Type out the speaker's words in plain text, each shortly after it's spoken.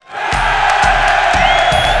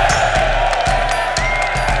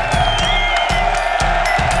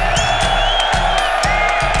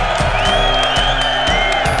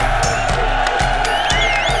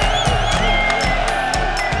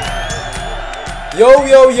Yo,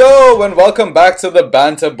 yo, yo, and welcome back to the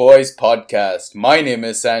Banter Boys podcast. My name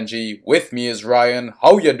is Sanji. With me is Ryan.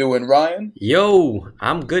 How you doing, Ryan? Yo,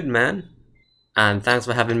 I'm good, man. And thanks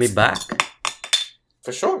for having me back.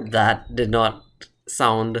 For sure. That did not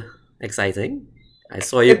sound exciting. I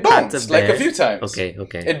saw you It bounced like a few times. Okay.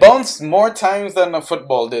 It bounced more times than a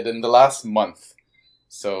football did in the last month.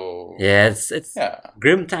 So Yeah, it's yeah.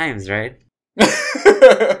 grim times, right?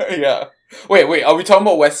 Yeah. Wait, are we talking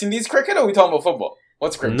about West Indies cricket or are we talking about football?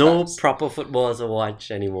 What's grim No times? proper football to watch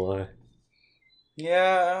anymore.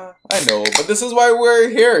 Yeah, I know, but this is why we're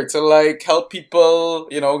here to help people,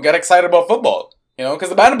 get excited about football. Because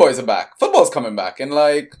the Banter Boys are back. Football's coming back in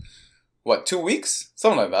 2 weeks?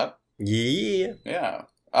 Something like that. Yeah. Yeah.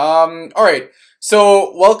 All right.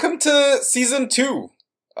 So welcome to season 2,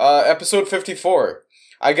 episode 54.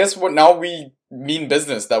 I guess now we mean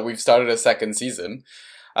business that we've started a second season.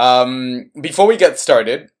 Before we get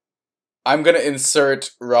started, I'm gonna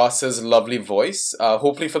insert Ross's lovely voice,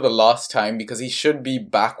 hopefully for the last time, because he should be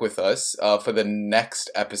back with us for the next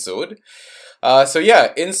episode. So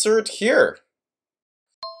yeah, insert here.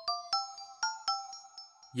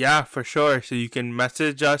 Yeah, for sure. So you can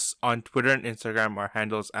message us on Twitter and Instagram. Our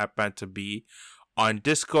handles at BantaB. On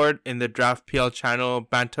Discord in the Draft PL channel,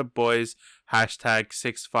 Banter Boys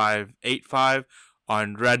 #6585.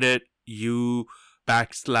 On Reddit,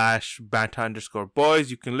 /Banta_boys.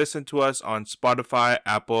 You can listen to us on Spotify,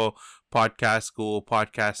 Apple Podcasts, Google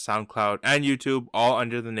Podcasts, SoundCloud, and YouTube, all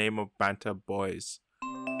under the name of Banter Boys.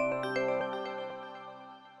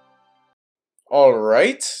 All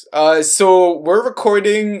right. So we're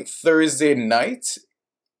recording Thursday night,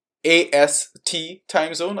 AST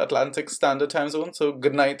time zone, Atlantic Standard Time Zone. So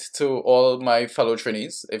good night to all my fellow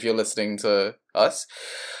Trinis if you're listening to us.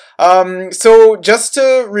 So just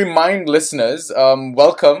to remind listeners,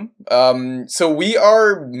 welcome. So we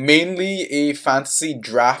are mainly a fantasy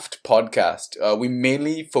draft podcast. We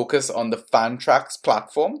mainly focus on the Fantrax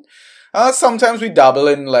platform. Sometimes we dabble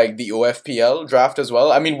in the OFPL draft as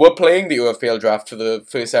well. I mean, we're playing the OFPL draft for the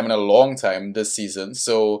first time in a long time this season.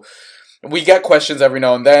 So we get questions every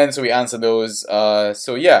now and then, so we answer those.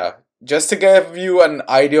 So yeah, just to give you an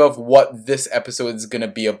idea of what this episode is going to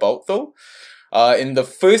be about though. In the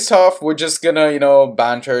first half, we're just gonna,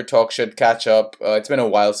 banter, talk shit, catch up. It's been a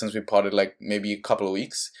while since we potted, maybe a couple of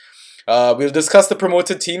weeks. We'll discuss the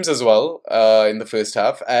promoted teams as well, in the first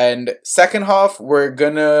half. And second half, we're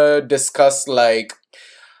gonna discuss,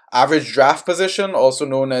 average draft position, also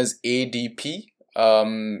known as ADP,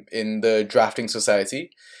 in the drafting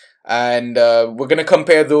society. And we're going to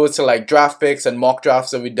compare those to draft picks and mock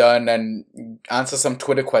drafts that we've done and answer some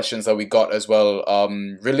Twitter questions that we got as well,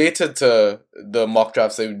 related to the mock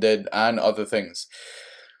drafts that we did and other things.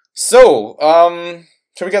 So,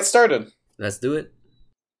 shall we get started? Let's do it.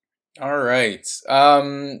 All right.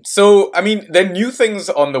 So, I mean, there are new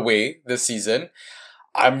things on the way this season.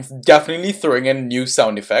 I'm definitely throwing in new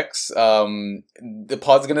sound effects. The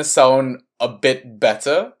pod's going to sound a bit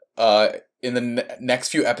better, in the next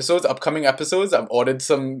few episodes, upcoming episodes. I've ordered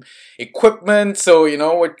some equipment, so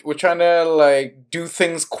we're trying to do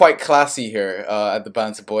things quite classy here at the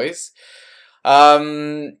Banter Boys.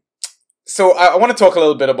 So I want to talk a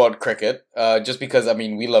little bit about cricket, just because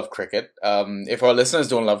we love cricket. If our listeners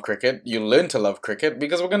don't love cricket, you learn to love cricket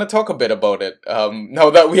because we're going to talk a bit about it. Now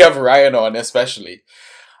that we have Ryan on, especially,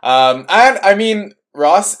 and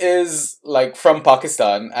Ross is from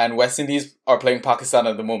Pakistan, and West Indies are playing Pakistan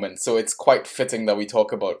at the moment, so it's quite fitting that we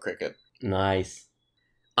talk about cricket. Nice.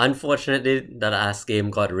 Unfortunately, that last game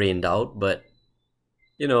got rained out, but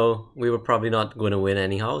we were probably not going to win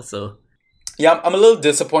anyhow, so... Yeah, I'm a little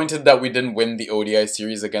disappointed that we didn't win the ODI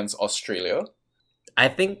series against Australia. I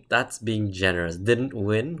think that's being generous. Didn't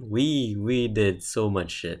win. We did so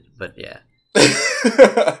much shit, but yeah.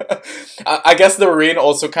 I guess the rain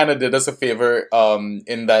also kind of did us a favor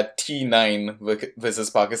in that T9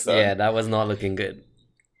 versus Pakistan. Yeah, that was not looking good.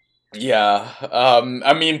 Yeah.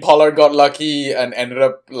 Pollard got lucky and ended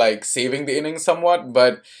up saving the innings somewhat,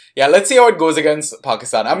 but yeah, let's see how it goes against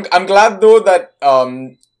Pakistan. I'm glad though that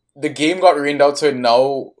the game got rained out, so it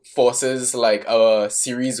now forces a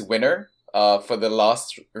series winner for the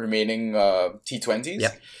last remaining T20s.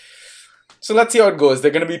 Yep. So let's see how it goes. They're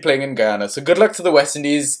going to be playing in Guyana. So good luck to the West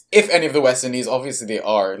Indies. If any of the West Indies, obviously they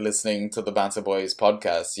are listening to the Banter Boys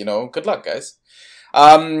podcast, good luck, guys.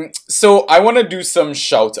 So I want to do some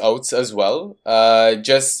shout outs as well.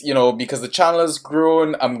 Just, because the channel has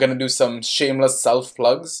grown, I'm going to do some shameless self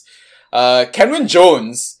plugs. Kenwin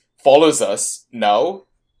Jones follows us now,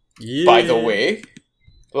 Yeah. by the way.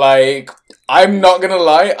 I'm not gonna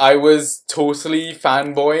lie, I was totally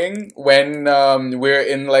fanboying when we're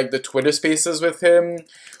in like the Twitter spaces with him,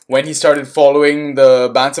 when he started following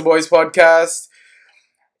the Banter Boys podcast.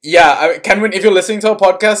 Yeah, Kenwin, if you're listening to our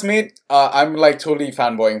podcast, mate, I'm like totally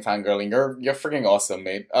fanboying, fangirling. You're freaking awesome,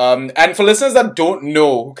 mate. And for listeners that don't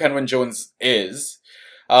know who Kenwin Jones is,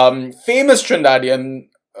 famous Trinidadian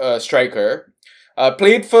striker,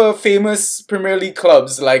 played for famous Premier League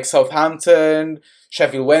clubs like Southampton,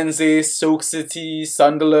 Sheffield Wednesday, Stoke City,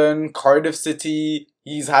 Sunderland, Cardiff City.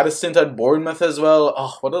 He's had a stint at Bournemouth as well.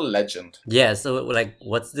 Oh, what a legend! Yeah, so like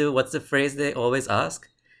what's the phrase they always ask?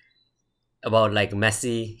 About like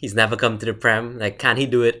Messi, he's never come to the Prem. Like, can he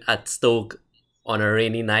do it at Stoke on a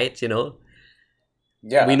rainy night? You know,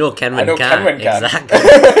 Yeah, we know Kenwin I know can. Kenwin can. Exactly.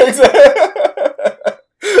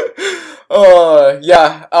 Oh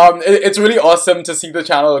yeah, it's really awesome to see the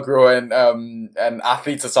channel grow and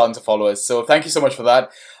athletes are starting to follow us. So thank you so much for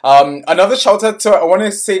that. Another shout out to, I want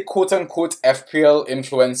to say, quote unquote FPL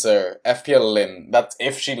influencer FPL Lynn. That's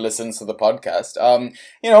if she listens to the podcast.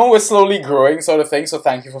 We're slowly growing, sort of thing. So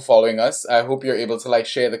thank you for following us. I hope you're able to like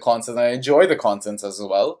share the content and enjoy the content as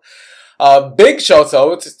well. Big shout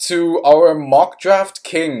out to our mock draft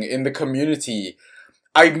king in the community.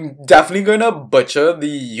 I'm definitely gonna butcher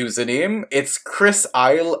the username. It's Chris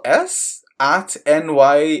Isle S at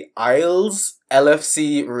NY Isles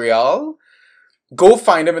LFC Real. Go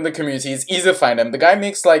find him in the community. It's easy to find him. The guy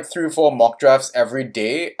makes like 3 or 4 mock drafts every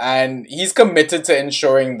day, and he's committed to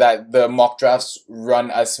ensuring that the mock drafts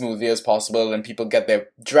run as smoothly as possible and people get their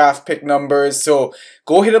draft pick numbers. So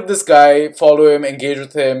go hit up this guy, follow him, engage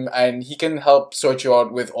with him, and he can help sort you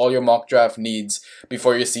out with all your mock draft needs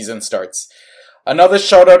before your season starts. Another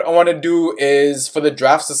shout out I want to do is for the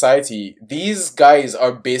Draft Society. These guys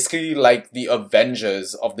are basically like the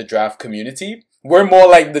Avengers of the draft community. We're more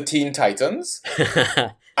like the Teen Titans.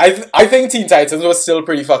 I think Teen Titans was still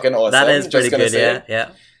pretty fucking awesome. That is pretty good, yeah.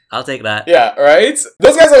 I'll take that. Yeah, right?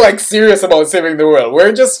 Those guys are like serious about saving the world.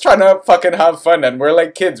 We're just trying to fucking have fun and we're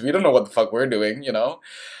like kids. We don't know what the fuck we're doing, you know?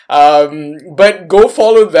 But go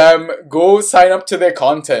follow them, go sign up to their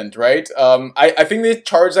content, right? I think they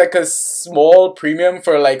charge like a small premium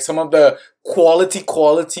for like some of the quality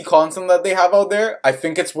content that they have out there. I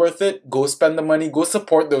think it's worth it. Go spend the money, go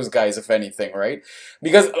support those guys if anything, right?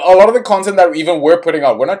 Because a lot of the content that even we're putting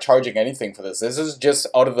out, we're not charging anything for this. This is just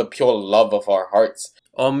out of the pure love of our hearts.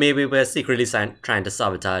 Or maybe we're secretly trying to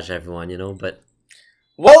sabotage everyone, you know, but...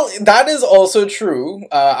 Well, that is also true.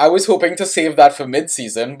 I was hoping to save that for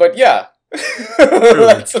mid-season, but yeah.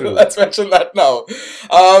 Let's mention that now.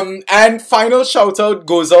 And final shout out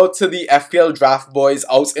goes out to the FPL Draft Boys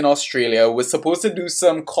out in Australia. We're supposed to do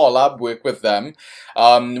some collab work with them.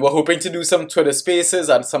 We're hoping to do some Twitter spaces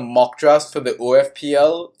and some mock drafts for the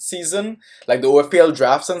OFPL season, like the OFPL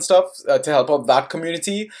drafts and stuff, to help out that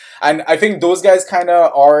community. And I think those guys kind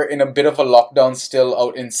of are in a bit of a lockdown still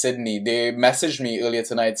out in Sydney. They messaged me earlier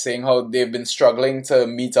tonight saying how they've been struggling to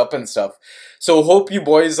meet up and stuff. So hope you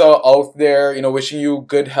boys are out there, wishing you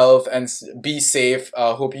good health and be safe.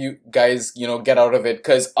 Hope you guys, get out of it.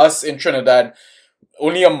 Because us in Trinidad,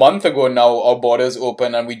 only a month ago now, our borders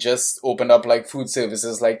open and we just opened up like food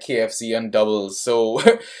services like KFC and Doubles. So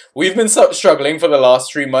we've been struggling for the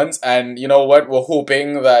last 3 months, and you know what? We're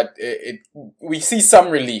hoping that we see some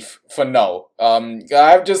relief for now. I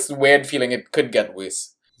have just weird feeling it could get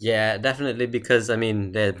worse. Yeah, definitely, because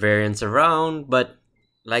there are variants around, but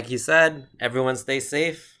like you said, everyone stay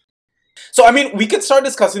safe. So, we could start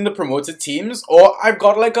discussing the promoted teams, or I've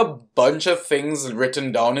got like a bunch of things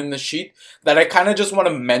written down in the sheet that I kind of just want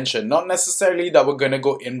to mention. Not necessarily that we're going to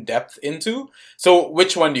go in depth into. So,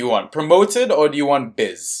 which one do you want? Promoted or do you want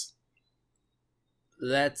biz?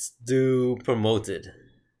 Let's do promoted.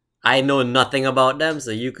 I know nothing about them,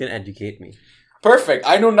 so you can educate me. Perfect.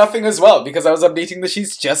 I know nothing as well because I was updating the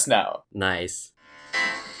sheets just now. Nice.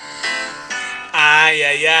 Ay,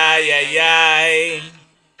 ay, ay, ay, ay.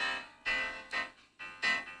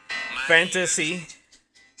 Fantasy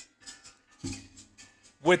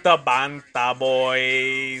with the Banter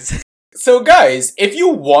Boys. So guys, if you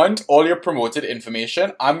want all your promoted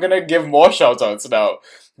information, I'm going to give more shoutouts now.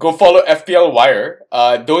 Go follow FPL Wire.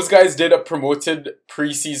 Those guys did a promoted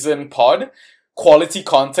preseason pod. Quality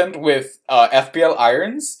content with FPL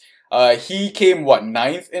Irons. He came,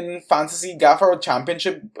 9th in Fantasy Gaffer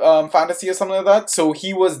Championship Fantasy or something like that. So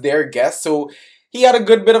he was their guest. So he had a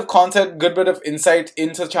good bit of content, good bit of insight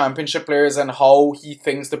into championship players and how he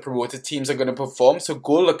thinks the promoted teams are going to perform. So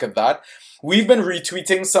go look at that. We've been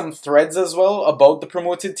retweeting some threads as well about the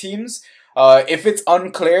promoted teams. If it's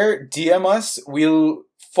unclear, DM us. We'll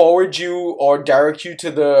forward you or direct you to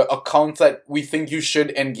the accounts that we think you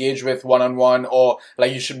should engage with one-on-one or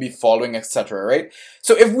like you should be following, etc., right?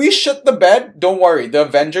 So if we shit the bed, don't worry. The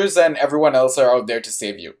Avengers and everyone else are out there to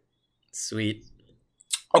save you. Sweet.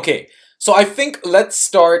 Okay, so I think let's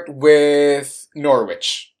start with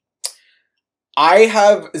Norwich. I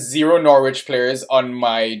have 0 Norwich players on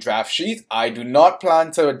my draft sheet. I do not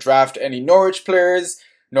plan to draft any Norwich players.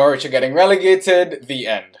 Norwich are getting relegated. The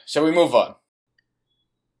end. Shall we move on?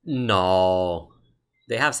 No.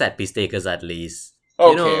 They have set piece takers at least.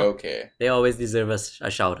 Okay, okay. They always deserve a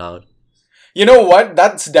shout out. You know what?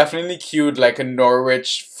 That's definitely cued like a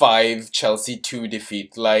Norwich 5, Chelsea 2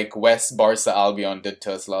 defeat, like West Barca Albion did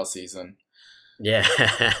to us last season. Yeah.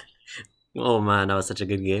 Oh man, that was such a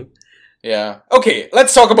good game. Yeah. Okay,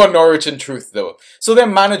 let's talk about Norwich in truth, though. So their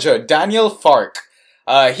manager, Daniel Fark,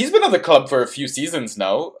 he's been at the club for a few seasons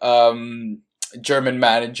now. German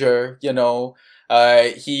manager, you know.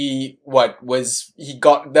 He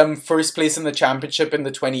got them first place in the championship in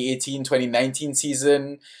the 2018-2019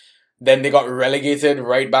 season. Then they got relegated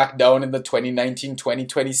right back down in the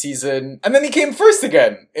 2019-2020 season. And then he came first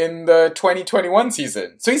again in the 2021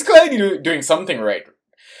 season. So he's clearly doing something right.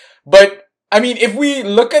 But I mean, if we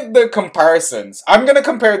look at the comparisons, I'm going to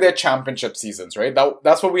compare their championship seasons, right?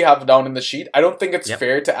 That's what we have down in the sheet. I don't think it's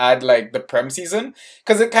fair to add like the Prem season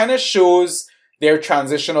because it kind of shows their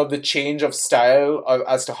transition of the change of style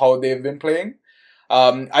as to how they've been playing.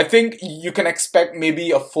 I think you can expect maybe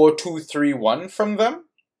a 4-2-3-1 from them.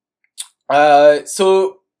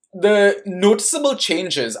 So the noticeable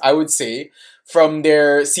changes, I would say, from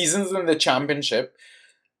their seasons in the championship,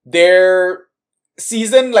 their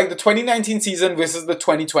season, like the 2019 season versus the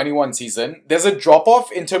 2021 season, there's a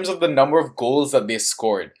drop-off in terms of the number of goals that they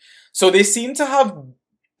scored. So they seem to have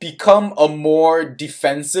become a more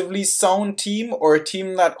defensively sound team or a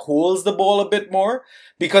team that holds the ball a bit more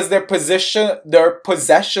because their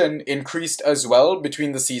possession increased as well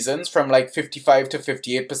between the seasons from like 55 to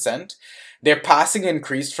 58%. Their passing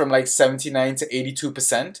increased from like 79 to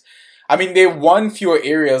 82%. I mean, they won fewer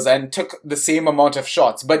areas and took the same amount of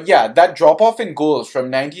shots. But yeah, that drop-off in goals from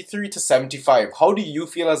 93 to 75, how do you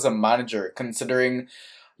feel as a manager considering,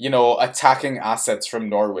 attacking assets from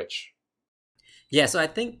Norwich? Yeah, so I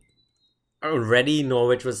think already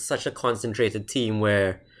Norwich was such a concentrated team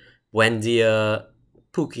where Wendia,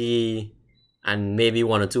 Pukki, and maybe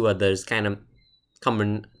one or two others kind of come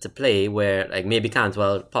into play where like maybe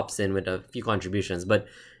Cantwell pops in with a few contributions, but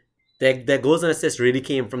their goals and assists really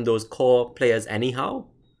came from those core players anyhow.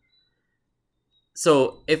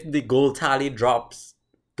 So if the goal tally drops,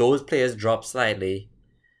 those players drop slightly,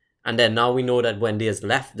 and then now we know that Wendy has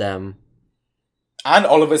left them. And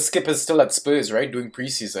Oliver Skip is still at Spurs, right? Doing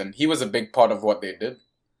preseason. He was a big part of what they did.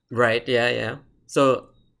 Right, yeah. So,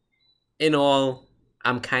 in all,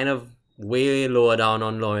 I'm kind of way lower down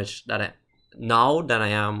on Norwich now than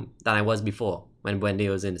I was before when Wendy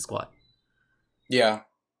was in the squad. Yeah.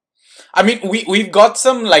 I mean, we've got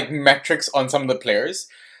some like metrics on some of the players.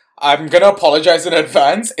 I'm gonna apologize in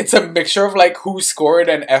advance. It's a mixture of like who scored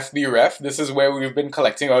and FB ref. This is where we've been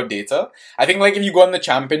collecting our data. I think like if you go on the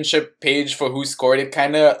championship page for who scored, it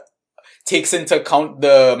kind of takes into account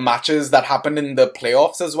the matches that happened in the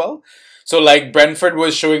playoffs as well. So like Brentford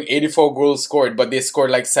was showing 84 goals scored, but they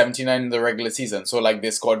scored like 79 in the regular season. So like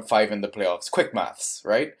they scored 5 in the playoffs. Quick maths,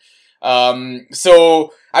 right?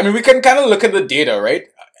 So I mean we can kind of look at the data, right?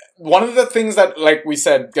 One of the things that, like we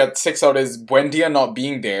said, got 6 out is Buendia not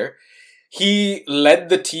being there. He led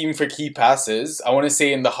the team for key passes, I want to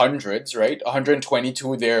say in the hundreds, right?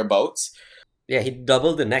 122 thereabouts. Yeah, he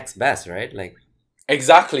doubled the next best, right? Like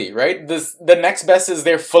exactly, right? The next best is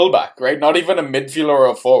their fullback, right? Not even a midfielder or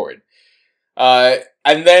a forward. And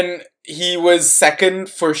then he was second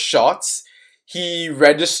for shots. He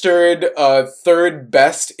registered third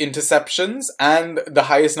best interceptions and the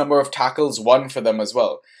highest number of tackles won for them as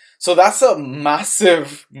well. So that's a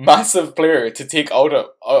massive, massive player to take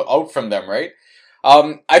out from them, right?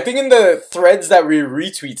 I think in the threads that we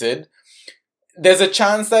retweeted, there's a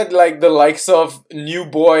chance that like the likes of new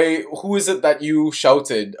boy, who is it that you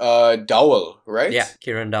shouted? Dowell, right? Yeah,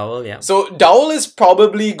 Kieran Dowell, yeah. So Dowell is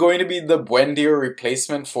probably going to be the Buendia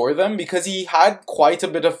replacement for them because he had quite a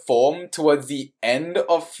bit of form towards the end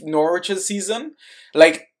of Norwich's season.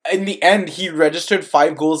 Like, in the end, he registered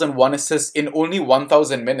 5 goals and 1 assist in only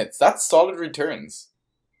 1,000 minutes. That's solid returns.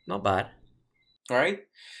 Not bad. Right?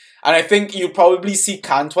 And I think you'll probably see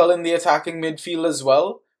Cantwell in the attacking midfield as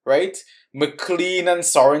well, right? McLean and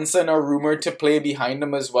Sorensen are rumored to play behind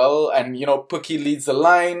him as well. And, Pukki leads the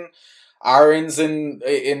line. Aaron's in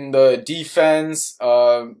the defense.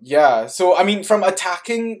 Yeah. So I mean, from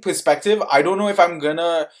attacking perspective, I don't know if I'm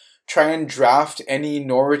gonna try and draft any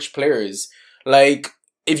Norwich players. Like,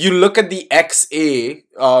 if you look at the XA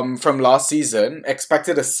from last season,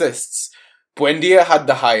 expected assists, Buendia had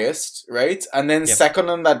the highest, right? And then Yep. second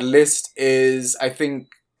on that list is, I think,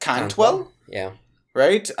 Cantwell, Yeah.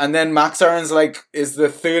 right? And then Max Aaron's is the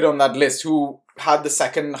third on that list, who had the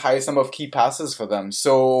second highest number of key passes for them.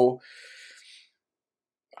 So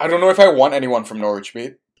I don't know if I want anyone from Norwich,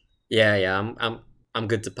 mate. Yeah. I'm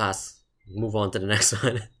good to pass. Move on to the next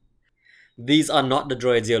one. These are not the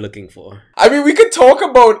droids you're looking for. I mean, we could talk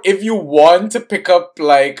about if you want to pick up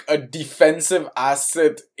a defensive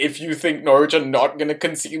asset. If you think Norwich are not going to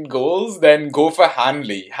concede goals, then go for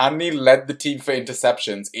Hanley. Hanley led the team for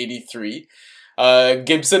interceptions, 83.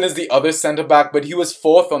 Gibson is the other centre back, but he was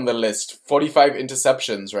fourth on the list, 45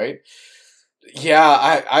 interceptions, right?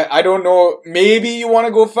 Yeah, I don't know. Maybe you want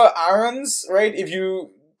to go for Aaron's, right? If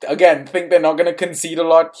you, again, think they're not going to concede a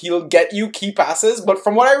lot, he'll get you key passes. But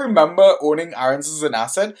from what I remember owning Aaron's as an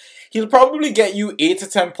asset, he'll probably get you 8 to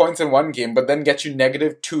 10 points in one game, but then get you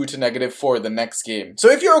 -2 to -4 the next game. So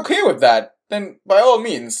if you're okay with that, then by all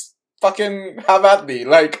means, fucking have at me.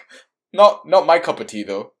 Not my cup of tea,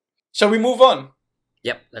 though. Shall we move on?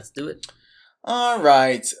 Yep, let's do it.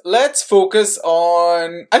 Alright, let's focus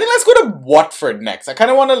on... I think let's go to Watford next. I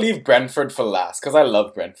kind of want to leave Brentford for last, because I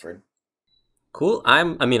love Brentford. Cool.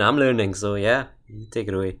 I'm learning, so yeah, you take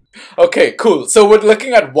it away. Okay, cool. So we're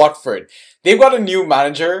looking at Watford. They've got a new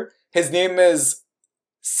manager. His name is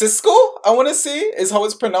Cisco, I want to say, is how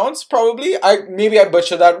it's pronounced, probably. Maybe I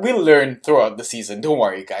butchered that. We'll learn throughout the season. Don't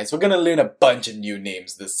worry, guys. We're going to learn a bunch of new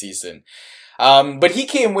names this season. But he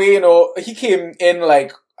came in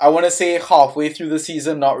I want to say halfway through the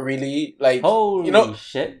season, not really. Holy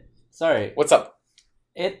shit. Sorry. What's up?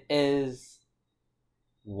 It is...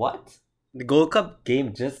 What? The Gold Cup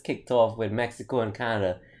game just kicked off with Mexico and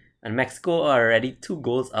Canada. And Mexico are already 2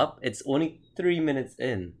 goals up. It's only 3 minutes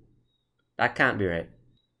in. That can't be right.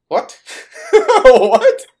 What?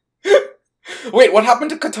 What? Wait, what happened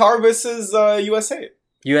to Qatar versus USA?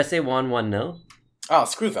 USA won 1-0. Oh,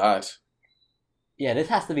 screw that. Yeah, this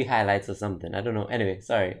has to be highlights or something. I don't know. Anyway,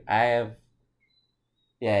 sorry. I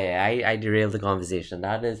derailed the conversation.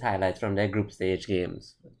 That is highlights from their group stage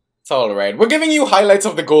games. It's alright. We're giving you highlights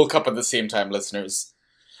of the Gold Cup at the same time, listeners.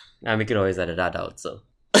 And we could always edit that out, so.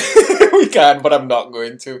 We can, but I'm not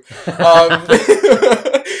going to.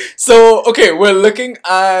 So, okay, we're looking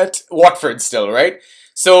at Watford still, right?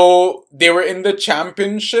 So, they were in the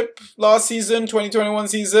championship last season, 2021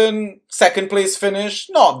 season. Second place finish.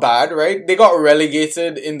 Not bad, right? They got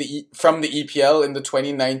relegated from the EPL in the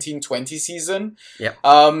 2019-20 season. Yep.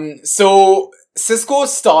 So, Cisco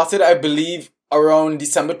started, I believe, around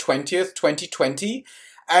December 20th, 2020.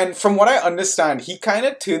 And from what I understand, he kind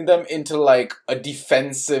of turned them into a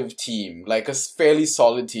defensive team, a fairly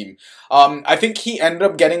solid team. I think he ended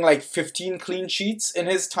up getting 15 clean sheets in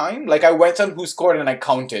his time. I went on Who Scored and I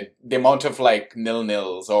counted the amount of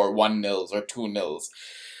 0-0s or 1-0s or 2-0s.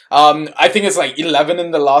 I think it's 11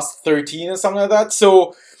 in the last 13 or something like that.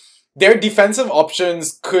 So their defensive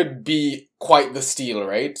options could be quite the steal,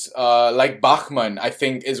 right? Bachmann, I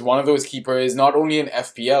think, is one of those keepers, not only in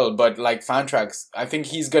FPL, but Fantrax. I think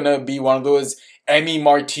he's gonna be one of those Emi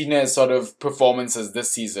Martinez sort of performances this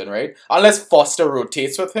season, right? Unless Foster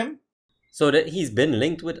rotates with him. So that he's been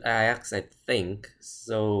linked with Ajax, I think.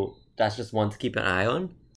 So that's just one to keep an eye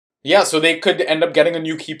on. Yeah, so they could end up getting a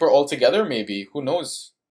new keeper altogether, maybe. Who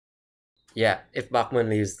knows? Yeah, if Bachmann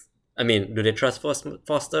leaves... I mean, do they trust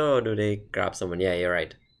Foster or do they grab someone? Yeah, you're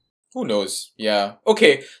right. Who knows? Yeah.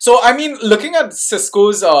 Okay. So, I mean, looking at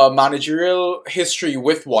Cisco's managerial history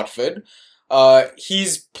with Watford,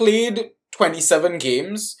 he's played 27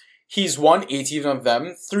 games. He's won 18 of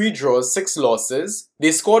them, 3 draws, 6 losses.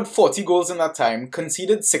 They scored 40 goals in that time,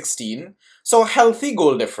 conceded 16. So, a healthy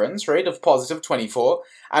goal difference, right, of positive 24,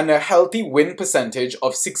 and a healthy win percentage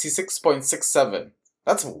of 66.67.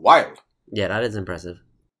 That's wild. Yeah, that is impressive.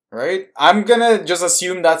 Right? I'm gonna just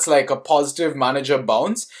assume that's a positive manager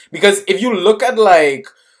bounce. Because if you look at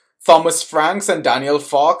Thomas Franks and Daniel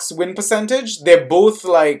Fox win percentage, they're both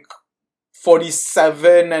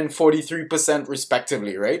 47 and 43%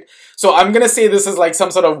 respectively, right? So I'm gonna say this is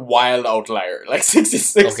some sort of wild outlier.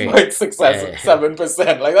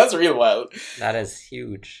 66.67%. That's real wild. That is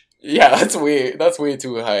huge. Yeah, that's way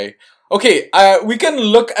too high. Okay, we can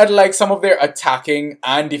look at some of their attacking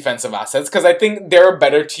and defensive assets because I think they're a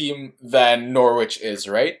better team than Norwich is,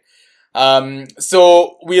 right?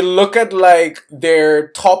 So we look at their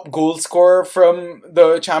top goal scorer from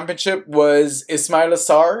the championship was Ismail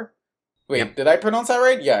Assar. Wait, Yep. did I pronounce that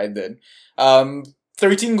right? Yeah, I did.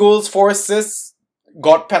 13 goals, 4 assists,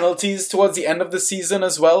 got penalties towards the end of the season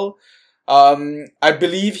as well. I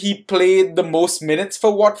believe he played the most minutes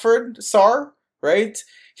for Watford, Sarr, right?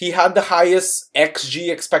 He had the highest XG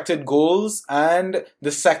expected goals and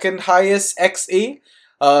the second highest XA.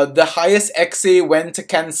 The highest XA went to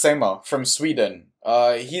Ken Sema from Sweden.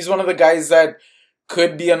 He's one of the guys that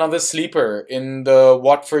could be another sleeper in the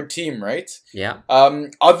Watford team, right? Yeah.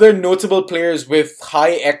 Other notable players with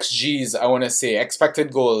high XGs, I want to say,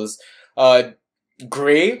 expected goals.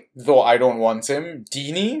 Gray, though I don't want him.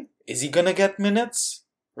 Deeney, is he gonna get minutes?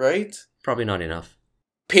 Right? Probably not enough.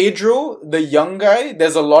 Pedro, the young guy,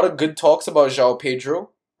 there's a lot of good talks about João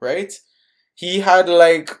Pedro, right? He had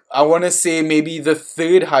I want to say maybe the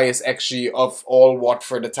third highest XG of all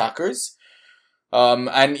Watford attackers.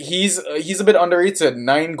 And he's a bit underrated.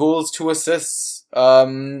 9 goals, 2 assists.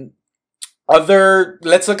 Let's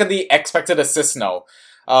look at the expected assists now.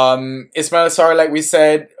 Ismail Sarr, like we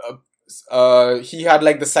said, he had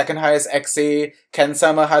the second highest XA. Ken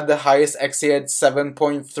Sema had the highest XA at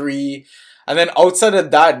 7.3. And then outside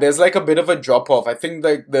of that, there's a bit of a drop off. I think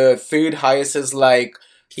the third highest is Kiko.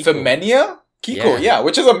 Femenia? Kiko, yeah,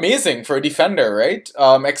 which is amazing for a defender, right?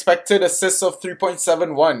 Expected assists of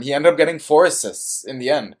 3.71. He ended up getting 4 assists in the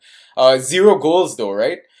end. 0 goals though,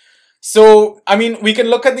 right? So, I mean, we can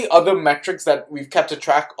look at the other metrics that we've kept a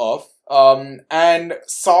track of. And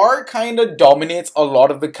Sarr kind of dominates a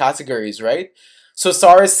lot of the categories, right? So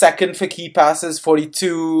Sarr is second for key passes,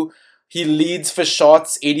 42. He leads for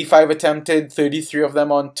shots, 85 attempted, 33 of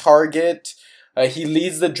them on target. He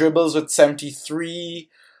leads the dribbles with 73.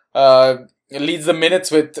 Leads the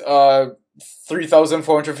minutes with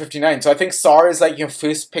 3,459. So I think Sarr is your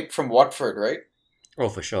first pick from Watford, right? Oh,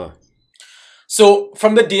 for sure. So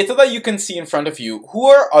from the data that you can see in front of you, who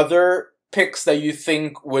are other picks that you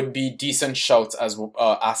think would be decent shouts as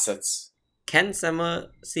assets? Ken Sema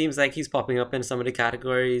seems like he's popping up in some of the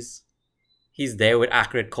categories. He's there with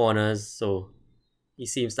accurate corners, so he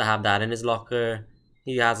seems to have that in his locker.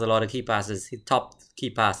 He has a lot of key passes. He topped key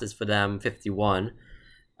passes for them, 51.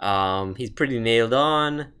 He's pretty nailed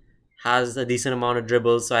on, has a decent amount of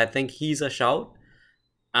dribbles, so I think he's a shout.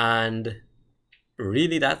 And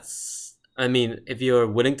really if you're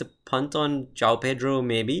willing to punt on João Pedro,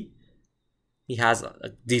 maybe. He has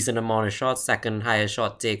a decent amount of shots, second highest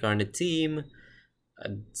shot taker on the team,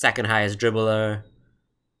 second highest dribbler,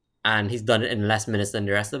 and he's done it in less minutes than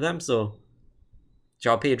the rest of them, so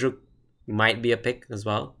João Pedro might be a pick as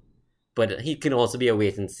well. But he can also be a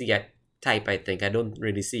wait and see type, I think. I don't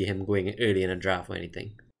really see him going early in a draft or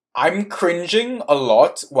anything. I'm cringing a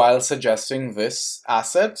lot while suggesting this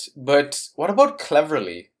asset, but what about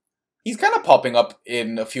Cleverly? He's kind of popping up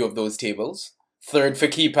in a few of those tables. Third for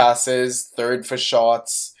key passes, third for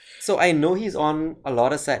shots. So I know he's on a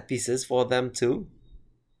lot of set pieces for them too,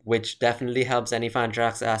 which definitely helps any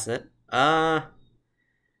Fantrax asset. I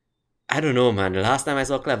don't know, man. The last time I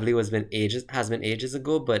saw Cleverly has been ages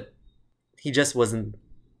ago, but he just wasn't,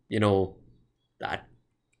 that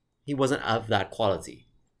he wasn't of that quality.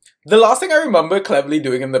 The last thing I remember Cleverly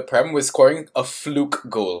doing in the Prem was scoring a fluke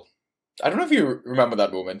goal. I don't know if you remember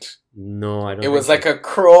that moment. No, I don't. It was a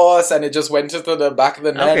cross and it just went into the back of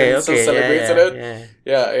the net and still celebrated it.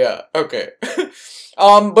 Yeah. Okay.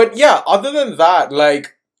 But yeah, other than that,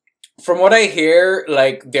 from what I hear,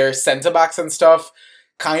 their centre backs and stuff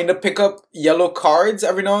kind of pick up yellow cards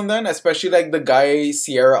every now and then, especially the guy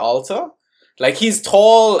Sierra Alta. He's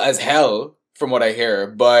tall as hell from what I hear,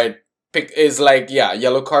 but is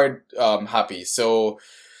yellow card happy. So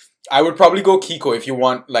I would probably go Kiko if you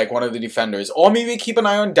want one of the defenders, or maybe keep an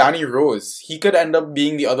eye on Danny Rose. He could end up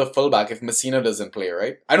being the other fullback if Messina doesn't play,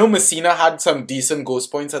 right? I know Messina had some decent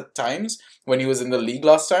ghost points at times when he was in the league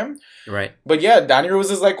last time, right? But yeah, Danny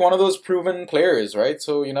Rose is one of those proven players, right?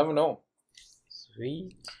 So you never know.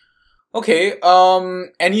 Sweet. Okay,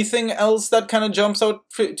 anything else that kind of jumps out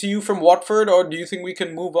to you from Watford, or do you think we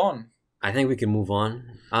can move on? I think we can move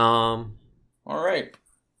on. All right.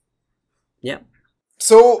 Yeah.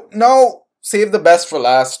 So now, save the best for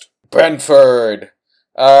last. Brentford.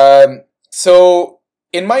 So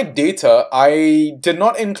in my data, I did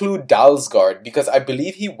not include Dalsgaard because I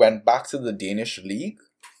believe he went back to the Danish league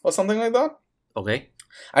or something like that. Okay.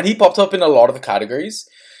 And he popped up in a lot of the categories.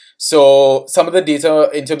 So some of the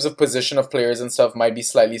data in terms of position of players and stuff might be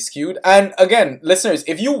slightly skewed. And again, listeners,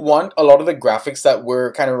 if you want a lot of the graphics that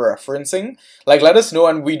we're kind of referencing, let us know,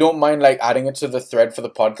 and we don't mind adding it to the thread for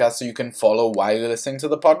the podcast so you can follow while you're listening to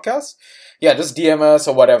the podcast. Yeah, just DM us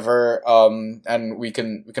or whatever, and we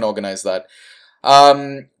can organize that.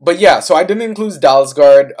 But yeah, so I didn't include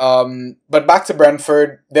Dalsgaard. But back to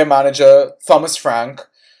Brentford, their manager, Thomas Frank.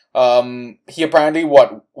 He apparently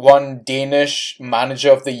won Danish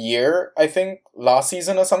Manager of the Year, I think, last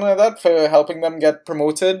season or something like that for helping them get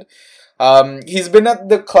promoted. He's been at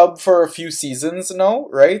the club for a few seasons now,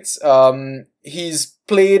 right? He's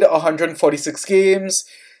played 146 games,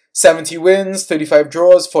 70 wins, 35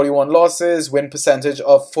 draws, 41 losses, win percentage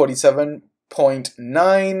of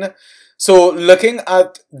 47.9. So looking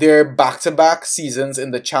at their back-to-back seasons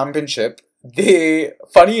in the championship, they,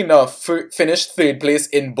 funny enough, finished third place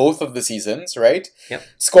in both of the seasons, right? Yep.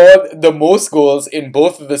 Scored the most goals in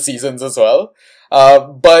both of the seasons as well.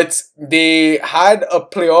 But they had a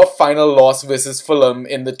playoff final loss versus Fulham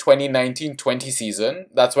in the 2019-20 season.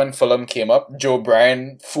 That's when Fulham came up. Joe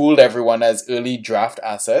Bryan fooled everyone as early draft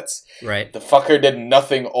assets. Right. The fucker did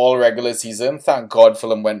nothing all regular season. Thank God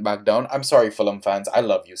Fulham went back down. I'm sorry, Fulham fans. I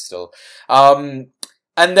love you still. And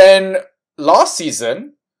then last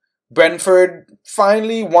season, Brentford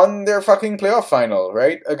finally won their fucking playoff final,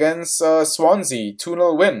 right? Against Swansea.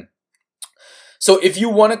 2-0 win. So if you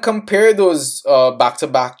want to compare those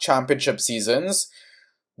back-to-back championship seasons,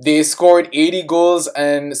 they scored 80 goals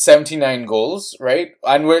and 79 goals, right?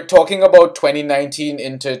 And we're talking about 2019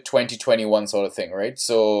 into 2021 sort of thing, right?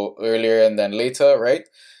 So earlier and then later, right?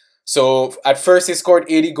 So at first they scored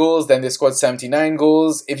 80 goals, then they scored 79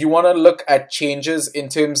 goals. If you want to look at changes in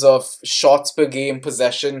terms of shots per game,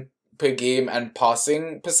 possession per game, and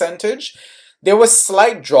passing percentage, there was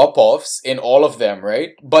slight drop-offs in all of them,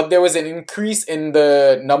 right? But there was an increase in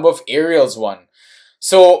the number of aerials won.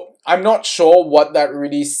 So I'm not sure what that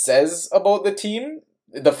really says about the team.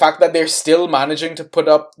 The fact that they're still managing to put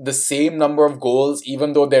up the same number of goals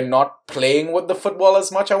even though they're not playing with the football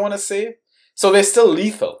as much, I want to say. So they're still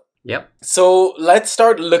lethal. Yep. So let's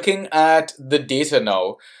start looking at the data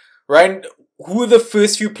now. Ryan, who are the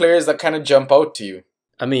first few players that kind of jump out to you?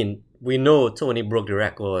 I mean, we know Tony broke the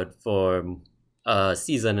record for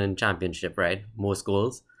season and championship, right? Most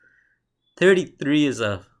goals. 33 is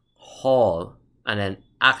a haul, and then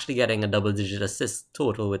actually getting a double-digit assist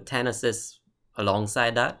total with 10 assists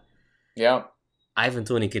alongside that. Yeah. Ivan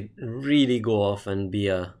Toney could really go off and be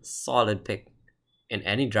a solid pick in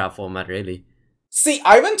any draft format, really. See,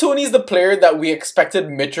 Ivan Toney is the player that we expected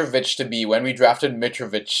Mitrovic to be when we drafted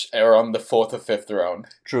Mitrovic around the 4th or 5th round.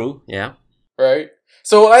 True, yeah. Right?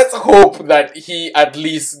 So let's hope that he at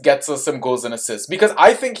least gets us some goals and assists. Because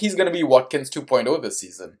I think he's going to be Watkins 2.0 this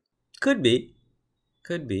season. Could be.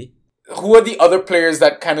 Could be. Who are the other players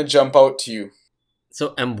that kind of jump out to you?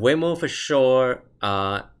 So Mbeumo for sure,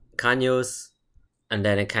 Kanyos, and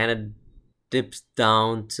then it kind of dips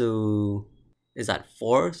down to, is that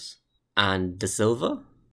Force and De Silva?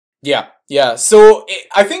 Yeah. So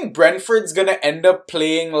I think Brentford's going to end up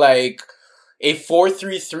playing like a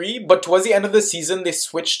 4-3-3, but towards the end of the season, they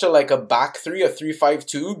switched to like a back three, a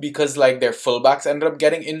 3-5-2, because like their fullbacks ended up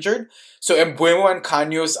getting injured. So Mbeumo and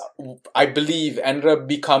Kanyos, I believe, ended up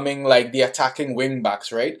becoming like the attacking wing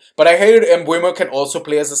backs, right? But I heard Mbeumo can also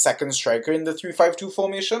play as a second striker in the 3-5-2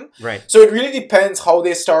 formation. Right. So it really depends how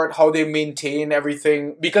they start, how they maintain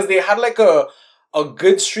everything, because they had like a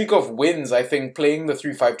good streak of wins, I think, playing the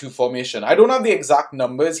 3-5-2 formation. I don't have the exact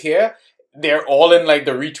numbers here. They're all in like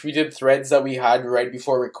the retweeted threads that we had right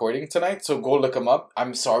before recording tonight, so go look them up.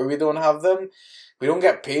 I'm sorry we don't have them. We don't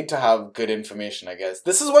get paid to have good information, I guess.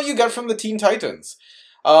 This is what you get from the Teen Titans.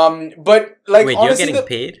 But like, wait, honestly, you're getting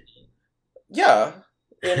paid? Yeah,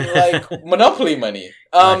 in like Monopoly money.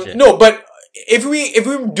 Gotcha. No, but if we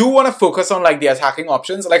do want to focus on like the attacking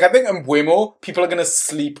options, like I think Mbeumo, people are gonna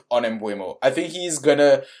sleep on Mbeumo. I think he's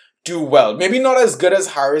gonna do well. Maybe not as good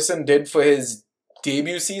as Harrison did for his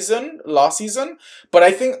debut season last season, but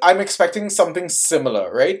I think I'm expecting something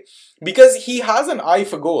similar, right? Because he has an eye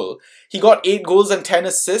for goal. He got 8 goals and 10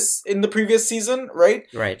 assists in the previous season, right?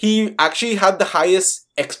 Right. He actually had the highest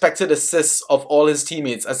expected assists of all his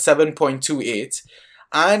teammates at 7.28.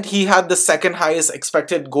 And he had the second highest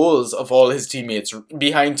expected goals of all his teammates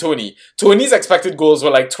behind Tony. Tony's expected goals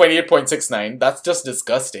were like 28.69. That's just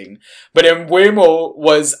disgusting. But Mbeumo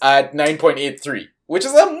was at 9.83, which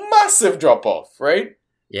is a massive drop-off, right?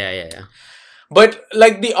 Yeah. But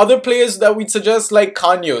like the other players that we'd suggest, like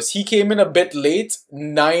Kanyos, he came in a bit late,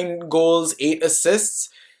 9 goals, 8 assists.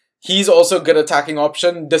 He's also a good attacking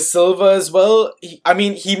option. De Silva as well.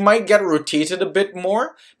 He might get rotated a bit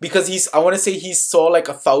more because I want to say he saw like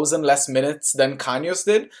 1,000 less minutes than Kanyos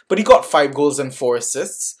did, but he got 5 goals and 4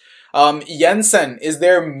 assists. Jensen is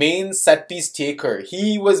their main set piece taker.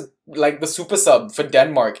 He was like the super sub for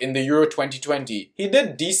Denmark in the Euro 2020. He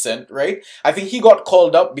did decent, right? I think he got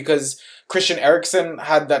called up because Christian Eriksen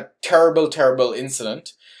had that terrible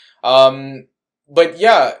incident. But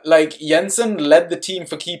yeah, like Jensen led the team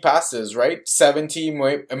for key passes, right? 70,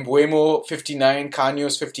 Mbuemo 59,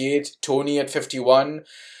 Kanyos 58, Tony at 51.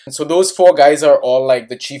 So those four guys are all like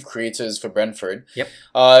the chief creators for Brentford. Yep.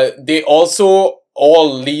 They also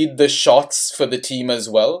all lead the shots for the team as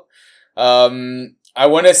well. I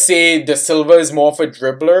want to say De Silva is more of a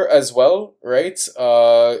dribbler as well, right?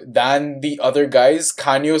 Than the other guys.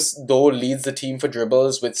 Kanyos, though, leads the team for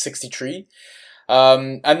dribbles with 63.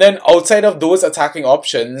 And then outside of those attacking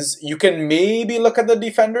options, you can maybe look at the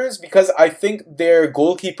defenders because I think their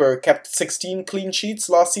goalkeeper kept 16 clean sheets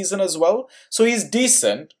last season as well. So he's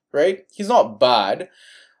decent, right? He's not bad.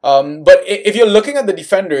 But if you're looking at the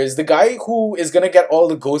defenders, the guy who is going to get all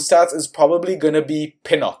the goal stats is probably going to be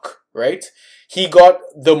Pinnock, right? He got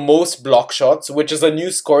the most block shots, which is a new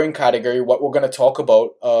scoring category, what we're going to talk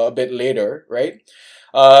about a bit later, right?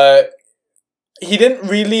 He didn't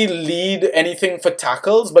really lead anything for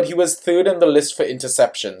tackles, but he was third in the list for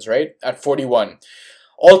interceptions, right? At 41.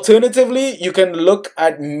 Alternatively, you can look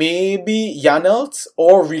at maybe Janelt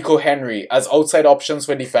or Rico Henry as outside options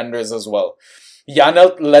for defenders as well.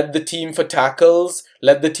 Janelt led the team for tackles,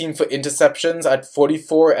 led the team for interceptions at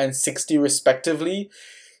 44 and 60 respectively.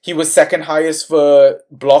 He was second highest for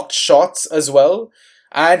blocked shots as well.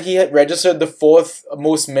 And he had registered the fourth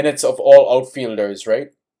most minutes of all outfielders, right?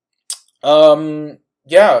 And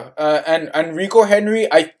Rico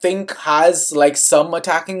Henry, I think, has like some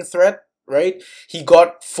attacking threat, right? He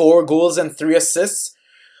got 4 goals and 3 assists.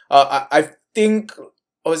 I think,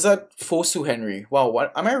 is that Fosu Henry? Wow,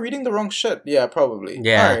 what am I reading the wrong shit? Yeah, probably.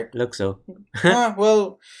 Yeah, all right. looks so.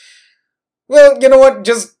 Well, you know what?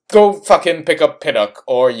 Just go fucking pick up Pinnock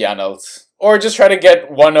or Janelt, or just try to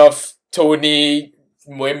get one of Tony,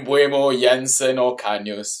 Mbuemo, Jensen, or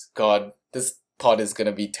Kanyos. God, this pod is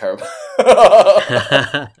gonna be terrible.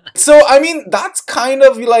 So, I mean, that's kind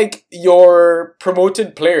of like your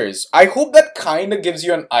promoted players. I hope that kind of gives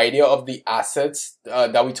you an idea of the assets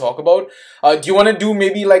that we talk about. Do you want to do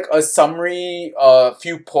maybe like a summary,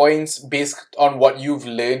 few points based on what you've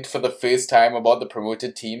learned for the first time about the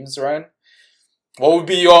promoted teams, Ryan? What would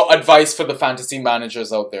be your advice for the fantasy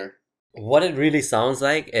managers out there? What it really sounds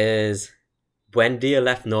like is when Dia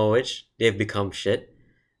left Norwich, they've become shit.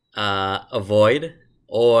 Avoid,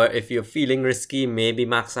 or if you're feeling risky, maybe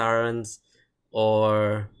Max Aarons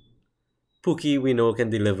or Pookie, we know can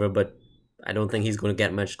deliver, but I don't think he's going to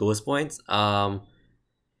get much goals points. Then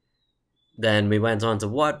we went on to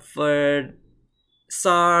Watford.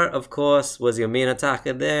 Sarr, of course, was your main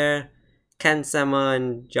attacker there. Ken Sema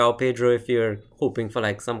and João Pedro, if you're hoping for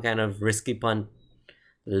like some kind of risky punt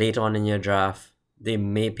late on in your draft, they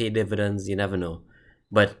may pay dividends, you never know.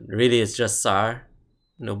 But really, it's just Sarr.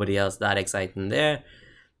 Nobody else that exciting there.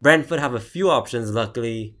 Brentford have a few options,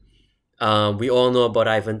 luckily. We all know about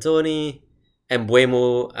Ivan Toney.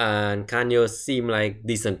 Mbuemo and Kanyos seem like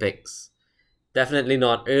decent picks. Definitely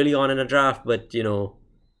not early on in a draft, but, you know,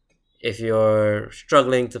 if you're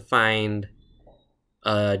struggling to find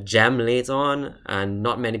a gem late on, and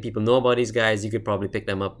not many people know about these guys, you could probably pick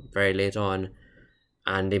them up very late on,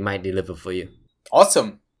 and they might deliver for you.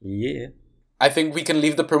 Awesome. Yeah. I think we can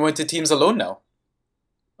leave the promoted teams alone now.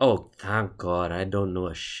 Oh, thank God. I don't know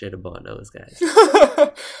a shit about those guys.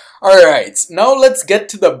 Alright, now let's get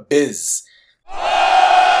to the biz.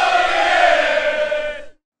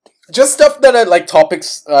 Just stuff that are like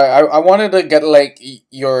topics. I wanted to get like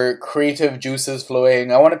your creative juices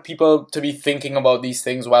flowing. I wanted people to be thinking about these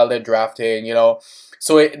things while they're drafting, you know.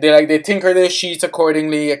 So they tinker their sheets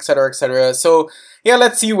accordingly, etc., etc. So yeah,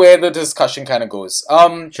 let's see where the discussion kind of goes.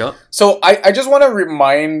 Sure. So I just want to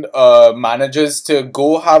remind managers to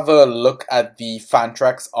go have a look at the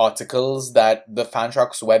Fantrax articles that the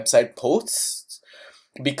Fantrax website posts,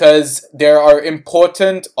 because there are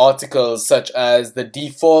important articles such as the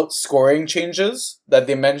default scoring changes that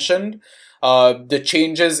they mentioned, the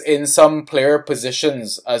changes in some player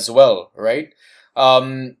positions as well, right?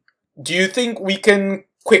 Do you think we can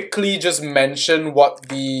quickly just mention what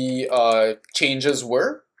the changes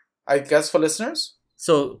were, I guess, for listeners?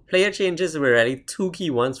 So, player changes were really 2 key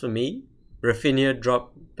ones for me. Rafinha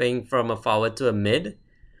dropping from a forward to a mid,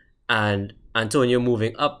 and Antonio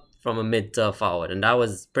moving up from a mid to a forward. And that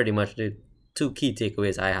was pretty much the 2 key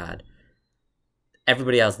takeaways I had.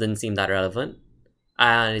 Everybody else didn't seem that relevant.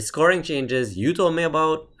 And the scoring changes you told me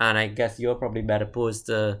about, and I guess you're probably better posed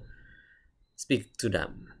to speak to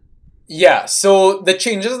them. Yeah, so the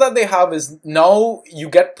changes that they have is now you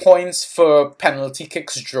get points for penalty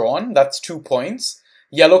kicks drawn. That's 2 points.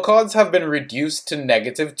 Yellow cards have been reduced to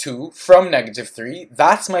 -2 from -3.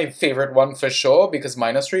 That's my favorite one for sure because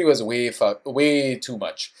 -3 was way too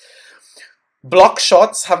much. Block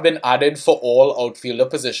shots have been added for all outfielder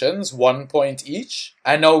positions, 1 point each.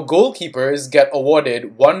 And now goalkeepers get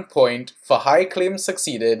awarded 1 point for high claims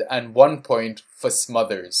succeeded and 1 point for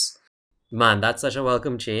smothers. Man, that's such a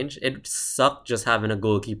welcome change. It sucked just having a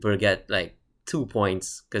goalkeeper get like 2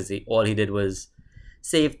 points because all he did was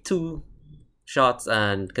save 2 shots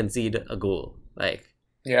and concede a goal. Like,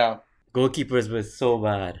 Yeah. goalkeepers were so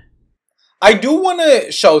bad. I do want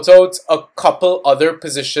to shout out a couple other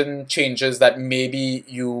position changes that maybe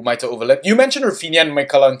you might have overlooked. You mentioned Rafinha and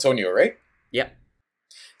Michael Antonio, right? Yeah.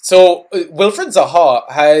 So Wilfred Zaha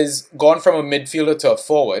has gone from a midfielder to a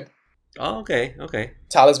forward, Oh, okay.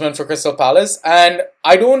 talisman for Crystal Palace, and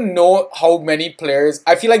I don't know how many players.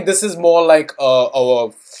 I feel like this is more like a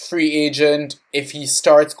free agent. If he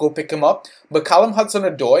starts, go pick him up. But Callum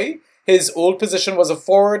Hudson-Odoi, his old position was a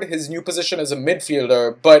forward. His new position is a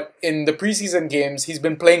midfielder. But in the preseason games, he's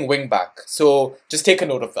been playing wing back. So just take a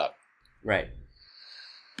note of that. Right.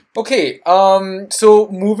 Okay. So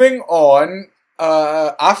moving on,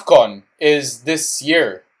 AFCON is this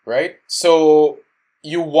year, right? So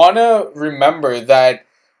you wanna remember that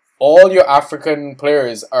all your African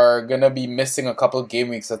players are gonna be missing a couple game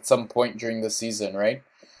weeks at some point during the season, right?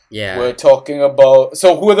 Yeah. We're talking about.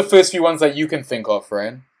 So who are the first few ones that you can think of,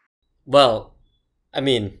 Ryan? Well, I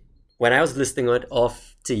mean, when I was listing it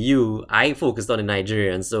off to you, I focused on the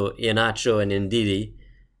Nigerians. So Iheanacho and Ndidi,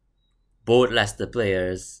 both Leicester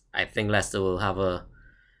players. I think Leicester will have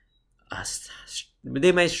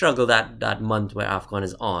they might struggle that month where AFCON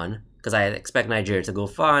is on because I expect Nigeria to go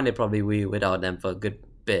far and they probably will be without them for a good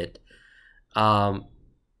bit. And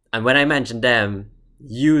when I mentioned them,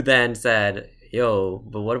 you then said, "Yo,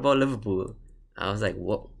 but what about Liverpool?" I was like,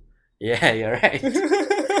 "What? Yeah, you're right."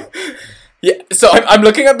 Yeah, so I'm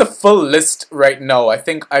looking at the full list right now. I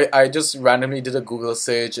think I just randomly did a Google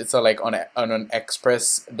search. It's on an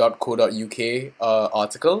express.co.uk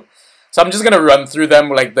article. So I'm just gonna run through them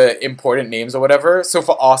like the important names or whatever. So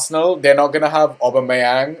for Arsenal, they're not gonna have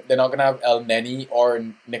Aubameyang, they're not gonna have El Neni or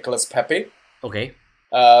Nicolas Pepe. Okay.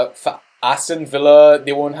 For Aston Villa,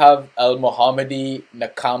 they won't have El Mohammadi,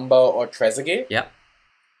 Nakamba, or Trezeguet. Yep.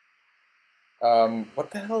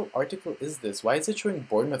 What the hell article is this? Why is it showing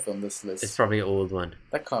Bournemouth on this list? It's probably an old one.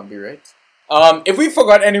 That can't be right. If we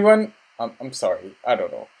forgot anyone, I'm sorry. I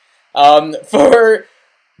don't know. For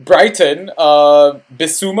Brighton,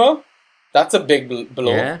 Bissouma, that's a big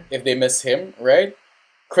blow Yeah. if they miss him, right?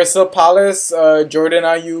 Crystal Palace, Jordan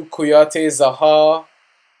Ayew, Kouyaté, Zaha.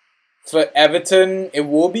 For Everton,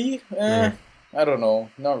 Iwobi, I don't know.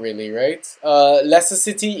 Not really, right? Leicester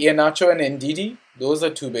City, Iheanacho and Ndidi. Those are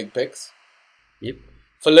two big picks. Yep.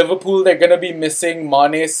 For Liverpool, they're going to be missing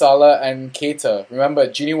Mane, Salah, and Keita. Remember,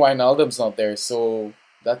 Gini Wijnaldum's not there, so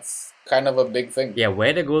that's kind of a big thing. Yeah,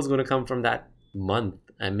 where the goals going to come from that month?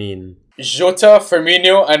 I mean, Jota,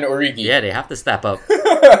 Firmino, and Origi. yeah, they have to step up.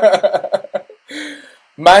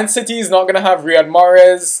 Man City is not going to have Riyad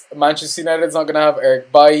Mahrez. Manchester United is not going to have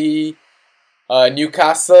Eric Bailly.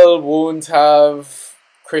 Newcastle won't have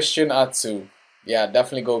Christian Atsu. Yeah,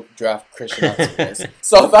 definitely go draft Christian Atsu, guys.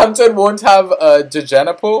 Southampton won't have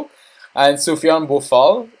Djenepo and Soufiane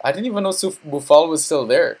Boufal. I didn't even know Boufal was still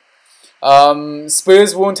there.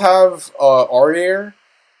 Spurs won't have Aurier.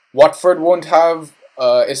 Watford won't have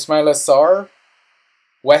Ismail Assar.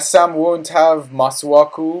 West Ham won't have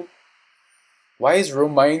Masuaku. Why is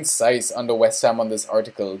Romain Saiss under West Ham on this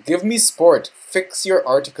article? Give me sport. Fix your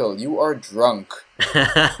article. You are drunk.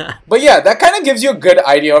 But yeah, that kind of gives you a good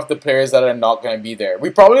idea of the players that are not going to be there. We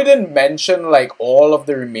probably didn't mention like all of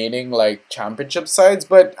the remaining like championship sides,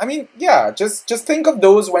 but I mean, yeah, just think of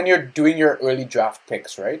those when you're doing your early draft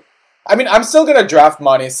picks, right? I mean, I'm still going to draft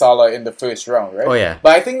Mane Salah in the first round, right? Oh, yeah.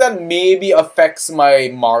 But I think that maybe affects my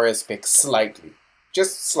Mahrez pick slightly.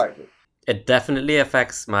 Just slightly. It definitely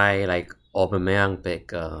affects my like Aubameyang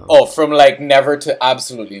pick. From like never to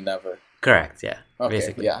absolutely never. Correct, yeah. Okay,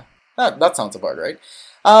 basically. yeah. That sounds about right.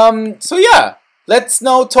 So yeah, let's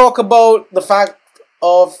now talk about the fact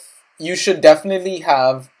of you should definitely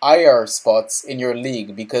have IR spots in your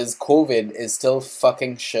league because COVID is still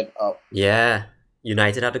fucking shit up. Yeah.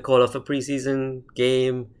 United had to call off a preseason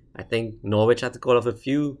game. I think Norwich had to call off a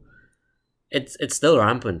few. It's still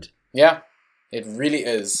rampant. Yeah, it really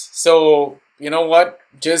is. So, you know what?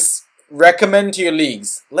 Just recommend to your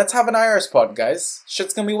leagues. Let's have an IR spot, guys.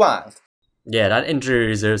 Shit's gonna be wild. Yeah, that injury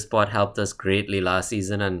reserve spot helped us greatly last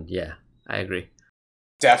season, and yeah, I agree.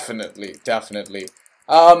 Definitely, definitely.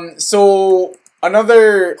 So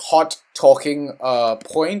another hot talking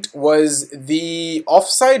point was the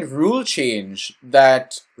offside rule change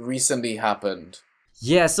that recently happened.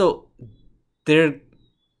 Yeah, so they're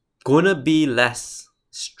gonna be less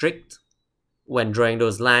strict when drawing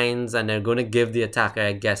those lines, and they're gonna give the attacker,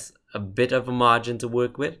 I guess, a bit of a margin to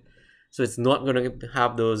work with. So it's not gonna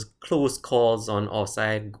have those close calls on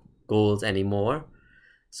offside goals anymore.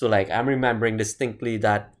 So like I'm remembering distinctly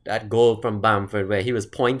that goal from Bamford where he was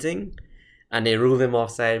pointing and they ruled him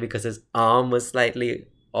offside because his arm was slightly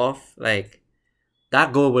off. Like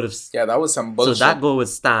that goal would have Yeah, that was some so bullshit. that goal would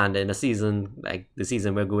stand in a season like the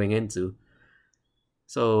season we're going into.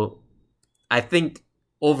 So I think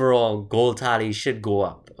overall goal tally should go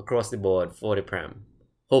up across the board for the Prem.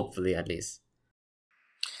 Hopefully at least.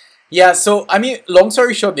 Yeah, so I mean, long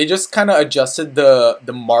story short, they just kind of adjusted the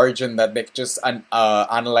margin that they just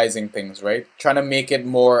analyzing things, right? Trying to make it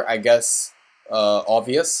more, I guess,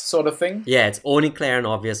 obvious sort of thing. Yeah, it's only clear and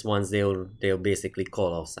obvious ones they'll basically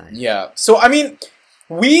call offside. Yeah. So I mean,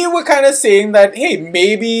 we were kind of saying that hey,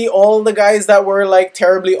 maybe all the guys that were like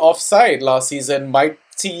terribly offside last season might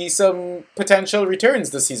see some potential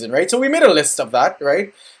returns this season, right? So we made a list of that,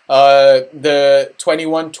 right? The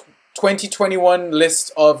 2021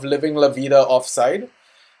 list of Living La Vida offside.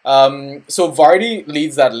 So Vardy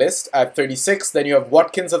leads that list at 36. Then you have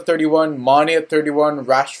Watkins at 31, Mane at 31,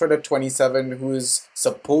 Rashford at 27, who's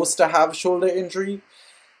supposed to have shoulder injury.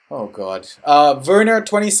 Oh God. Werner at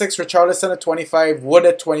 26, Richarlison at 25, Wood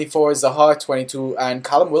at 24, Zaha at 22, and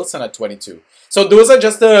Callum Wilson at 22. So those are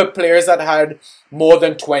just the players that had more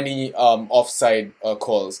than 20 offside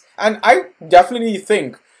calls. And I definitely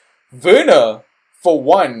think Werner, for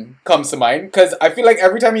one, comes to mind because I feel like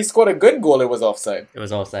every time he scored a good goal, it was offside. It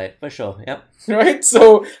was offside for sure. Yep. Right?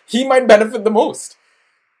 So he might benefit the most.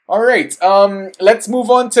 All right. Let's move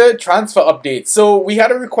on to transfer updates. So we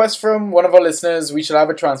had a request from one of our listeners. We should have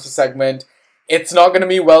a transfer segment. It's not going to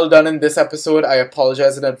be well done in this episode. I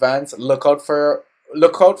apologize in advance. Look out for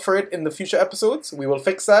it in the future episodes. We will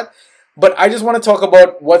fix that. But I just want to talk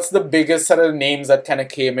about what's the biggest set of names that kind of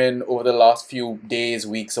came in over the last few days,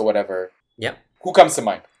 weeks, or whatever. Yep. Who comes to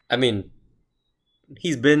mind? I mean,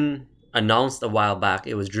 he's been announced a while back.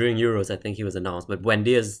 It was during Euros, I think he was announced. But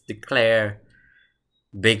Buendia's declared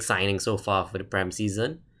big signing so far for the Prem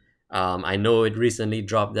season. I know it recently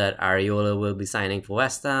dropped that Areola will be signing for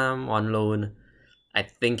West Ham on loan. I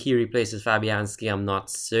think he replaces Fabianski. I'm not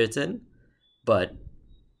certain, but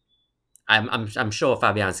I'm sure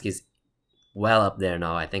Fabianski's well up there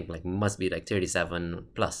now. I think like must be like 37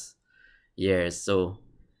 plus years. So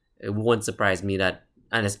it won't surprise me that,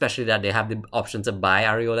 and especially that they have the option to buy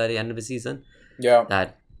Areola at the end of the season. Yeah.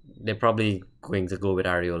 That they're probably going to go with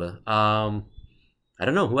Areola. I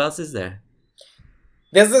don't know who else is there.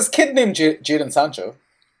 There's this kid named Jadon Sancho.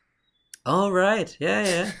 Oh right,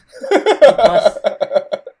 yeah.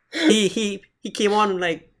 He came on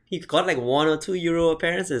like he got like 1 or 2 Euro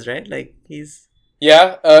appearances, right? Like he's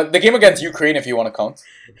Yeah, the game against Ukraine, if you want to count.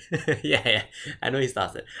 yeah. I know he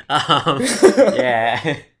started.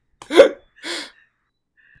 Yeah.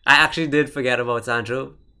 I actually did forget about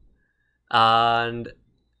Sancho, and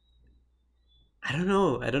I don't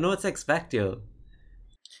know what to expect, yo.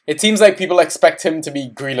 It seems like people expect him to be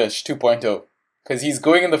Grealish 2.0 because he's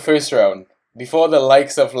going in the first round before the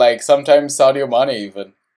likes of like sometimes Sadio Mane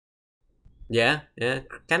even. Yeah,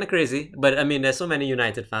 kind of crazy, but I mean, there's so many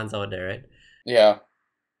United fans out there, right? Yeah.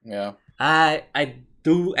 I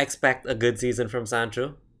do expect a good season from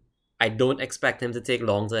Sancho. I don't expect him to take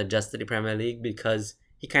long to adjust to the Premier League because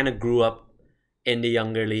he kind of grew up in the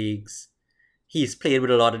younger leagues. He's played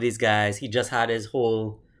with a lot of these guys. He just had his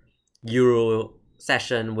whole Euro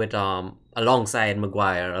session with alongside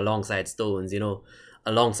Maguire, alongside Stones,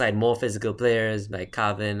 alongside more physical players like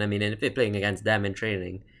Calvin. I mean, if you're playing against them in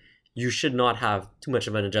training, you should not have too much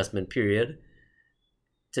of an adjustment period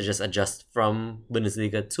to just adjust from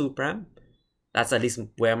Bundesliga to Prem. That's at least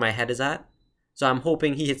where my head is at. So I'm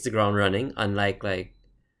hoping he hits the ground running, unlike like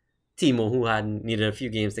Timo, who had needed a few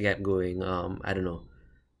games to get going. I don't know,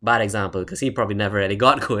 bad example because he probably never really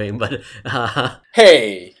got going. But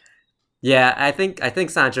Hey. yeah, I think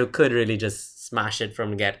Sancho could really just smash it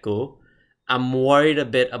from the get go. I'm worried a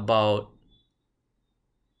bit about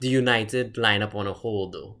the United lineup on a whole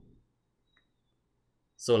though.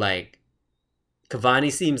 So like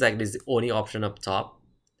Cavani seems like this the only option up top,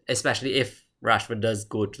 especially if Rashford does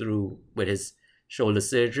go through with his shoulder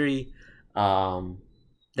surgery.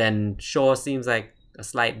 Then Shaw seems like a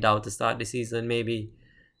slight doubt to start the season, maybe.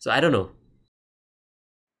 So I don't know.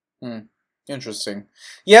 Interesting.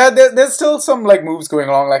 Yeah, there's still some like moves going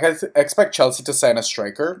along. Like expect Chelsea to sign a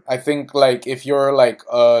striker. I think like if you're like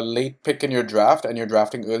a late pick in your draft and you're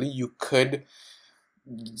drafting early, you could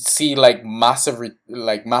see like massive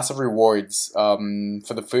rewards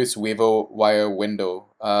for the first waiver wire window.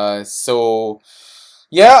 So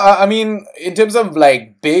yeah, I mean in terms of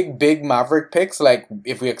like big Maverick picks, like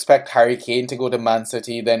if we expect Harry Kane to go to Man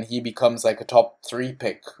City, then he becomes like a top 3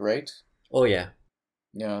 pick, right? Oh yeah.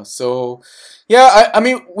 Yeah, so yeah, I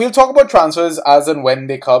mean we'll talk about transfers as and when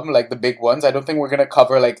they come, like the big ones. I don't think we're gonna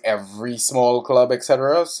cover like every small club,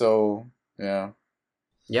 etc. So yeah.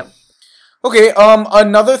 Yep. Okay,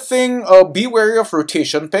 another thing, be wary of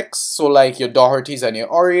rotation picks. So like your Dohertys and your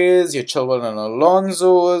Aureas, your Chilwell and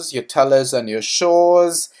Alonsos, your Tellers and your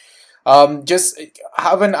Shaws. Just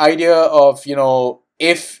have an idea of,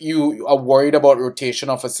 if you are worried about rotation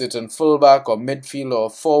of a certain fullback or midfield or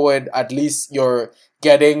forward, at least you're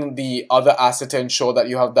getting the other asset to ensure that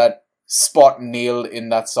you have that spot nailed in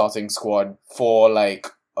that starting squad for like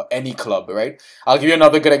any club, right? I'll give you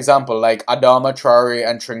another good example, like Adama Traore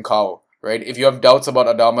and Trincao, right? If you have doubts about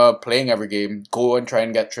Adama playing every game, go and try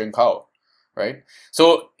and get Trincao, right?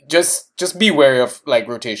 So just be wary of like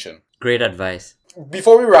rotation. Great advice.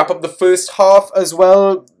 Before we wrap up the first half as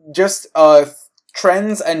well, just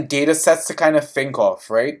trends and data sets to kind of think of,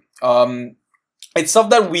 right? It's stuff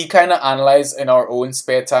that we kind of analyze in our own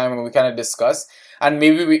spare time and we kind of discuss. And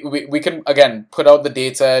maybe we can, again, put out the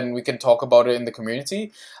data and we can talk about it in the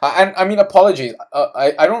community. And I mean, apologies.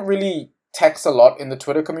 I don't really text a lot in the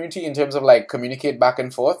Twitter community in terms of like communicate back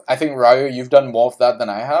and forth. I think Ryo, you've done more of that than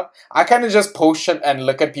I have. I kind of just post shit and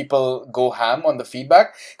look at people go ham on the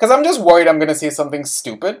feedback because I'm just worried I'm going to say something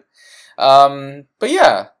stupid. But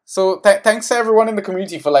yeah, so thanks to everyone in the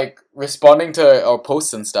community for like responding to our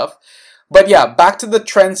posts and stuff. But yeah, back to the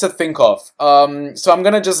trends to think of. So I'm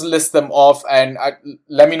gonna just list them off and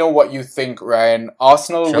let me know what you think, Ryan.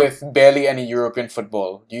 Arsenal Sure. with barely any European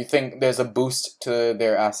football. Do you think there's a boost to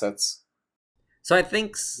their assets? So I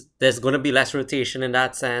think there's going to be less rotation in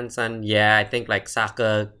that sense, and yeah, I think like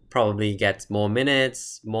Saka probably gets more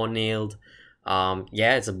minutes, more nailed.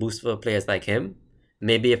 Yeah, it's a boost for players like him.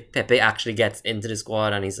 Maybe if Pepe actually gets into the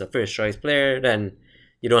squad and he's a first choice player, then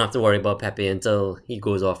you don't have to worry about Pepe until he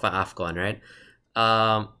goes off for AFCON, right?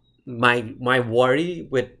 My worry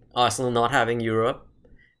with Arsenal not having Europe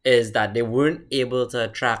is that they weren't able to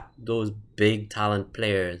attract those big talent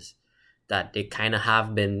players that they kind of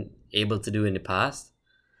have been able to do in the past.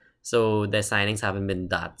 So their signings haven't been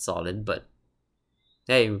that solid, but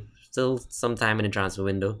hey, still some time in the transfer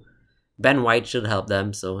window. Ben White should help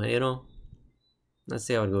them, so let's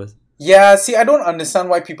see how it goes. Yeah, see, I don't understand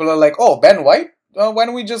why people are like, oh, Ben White? Why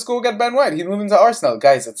don't we just go get Ben White? He's moving to Arsenal.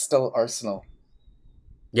 Guys, it's still Arsenal.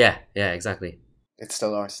 Yeah, exactly. It's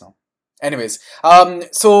still Arsenal. Anyways,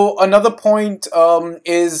 so another point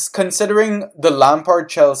is considering the Lampard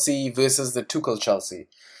Chelsea versus the Tuchel Chelsea.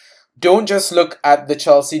 Don't just look at the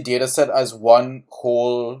Chelsea dataset as one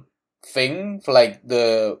whole thing for like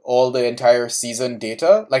the entire season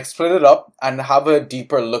data. Like split it up and have a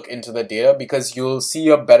deeper look into the data because you'll see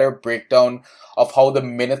a better breakdown of how the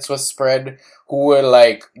minutes were spread, who were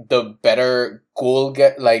like the better goal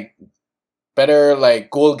getters,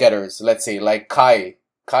 let's say, like Kai.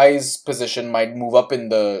 Kai's position might move up in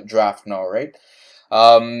the draft now, right?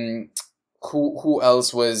 Who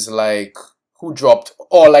else was like who dropped?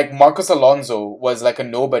 Or like Marcos Alonso was like a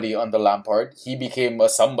nobody under Lampard. He became a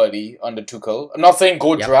somebody under Tuchel. I'm not saying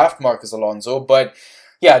go draft Marcos Alonso, but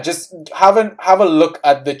yeah, just have a look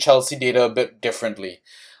at the Chelsea data a bit differently.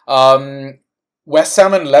 West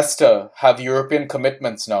Ham and Leicester have European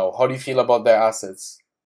commitments now. How do you feel about their assets?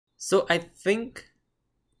 So I think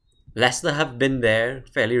Leicester have been there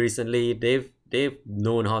fairly recently. They've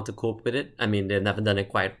known how to cope with it. I mean, they've never done it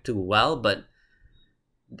quite too well, but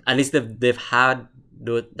at least they've had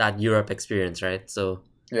that Europe experience, right? So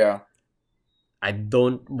yeah, I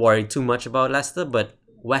don't worry too much about Leicester, but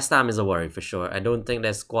West Ham is a worry for sure. I don't think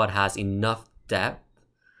their squad has enough depth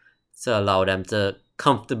to allow them to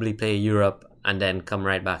comfortably play Europe and then come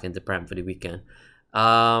right back into Prem for the weekend.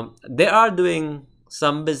 They are doing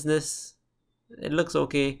some business. It looks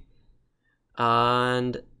okay.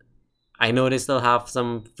 And I know they still have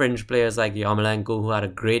some fringe players like Yarmolenko who had a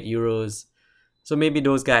great Euros. So maybe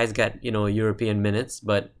those guys get, European minutes,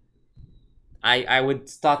 but I would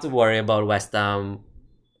start to worry about West Ham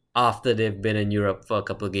after they've been in Europe for a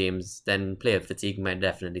couple of games. Then player fatigue might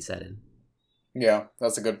definitely set in. Yeah,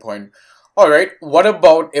 that's a good point. All right, what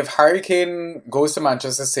about if Harry Kane goes to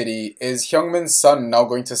Manchester City? Is Heung-Min Son now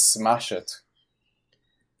going to smash it?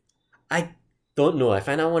 I don't know. I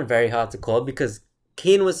find that one very hard to call because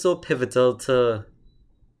Kane was so pivotal to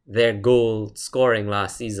their goal scoring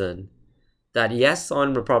last season that yes,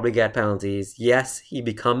 Son will probably get penalties. Yes, he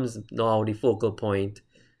becomes now the focal point.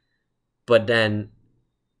 But then,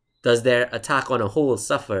 does their attack on a whole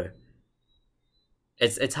suffer?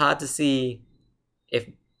 It's hard to see it's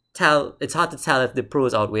hard to tell if the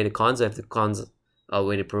pros outweigh the cons or if the cons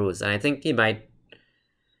outweigh the pros. And I think he might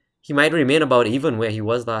remain about even where he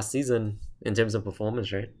was last season in terms of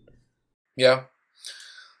performance, right? Yeah.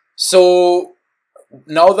 So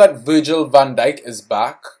now that Virgil van Dijk is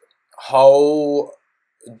back, where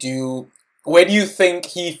do you think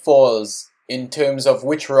he falls in terms of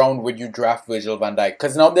which round would you draft Virgil van Dijk?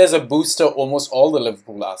 Because now there's a boost to almost all the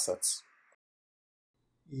Liverpool assets.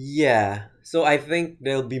 Yeah. So I think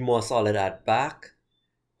they'll be more solid at back.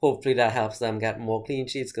 Hopefully that helps them get more clean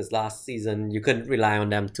sheets because last season you couldn't rely on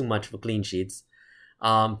them too much for clean sheets.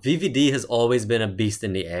 VVD has always been a beast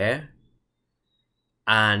in the air.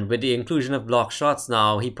 And with the inclusion of block shots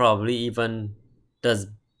now, he probably even does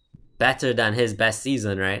better than his best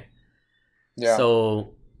season, right? Yeah.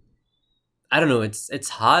 So, I don't know. It's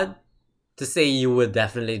hard to say you would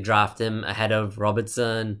definitely draft him ahead of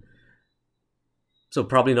Robertson. So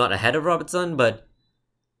probably not ahead of Robertson, but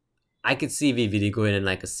I could see VVD going in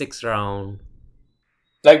like a 6th round.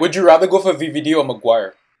 Like, would you rather go for VVD or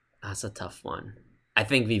Maguire? That's a tough one. I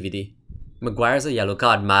think VVD. Maguire's a yellow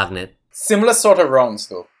card magnet. Similar sort of rounds,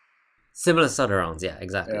 though. Similar sort of rounds, yeah,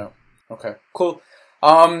 exactly. Yeah. Okay, cool.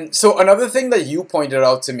 So another thing that you pointed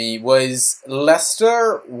out to me was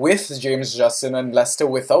Leicester with James Justin and Leicester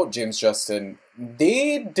without James Justin.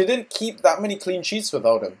 They didn't keep that many clean sheets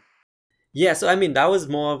without him. Yeah, so I mean, that was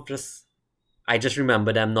more of just... I just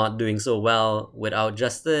remember them not doing so well without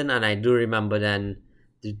Justin, and I do remember then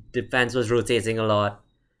the defense was rotating a lot.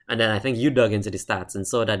 And then I think you dug into the stats and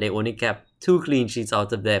saw that they only kept 2 clean sheets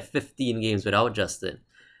out of their 15 games without Justin,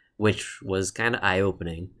 which was kind of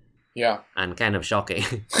eye-opening. Yeah. And kind of shocking.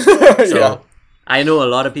 So, yeah. I know a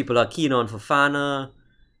lot of people are keen on Fofana.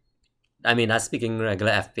 I mean, that's speaking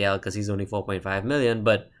regular FPL because he's only 4.5 million,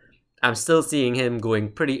 but I'm still seeing him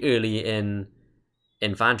going pretty early in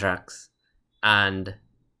Fantrax. And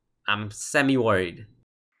I'm semi-worried.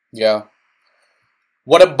 Yeah.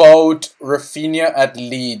 What about Rafinha at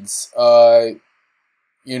Leeds? Where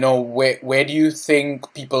do you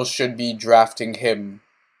think people should be drafting him?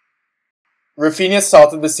 Rafinha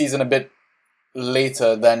started the season a bit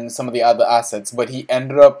later than some of the other assets, but he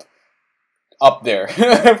ended up there,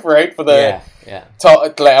 right? For the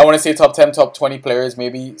top, like, I want to say top 10, top 20 players,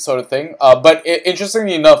 maybe sort of thing. But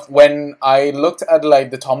interestingly enough, when I looked at like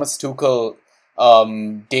the Thomas Tuchel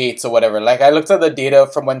dates or whatever, like I looked at the data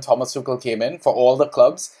from when Thomas Tuchel came in for all the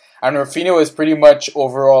clubs, and Rafinha was pretty much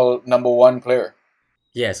overall number 1 player.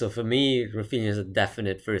 Yeah, so for me, Rafinha is a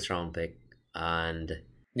definite 1st round pick, and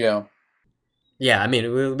yeah, I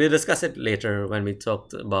mean we'll discuss it later when we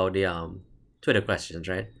talked about the Twitter questions,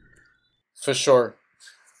 right? For sure.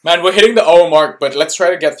 Man, we're hitting the hour mark, but let's try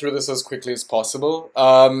to get through this as quickly as possible.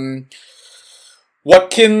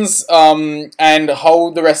 Watkins and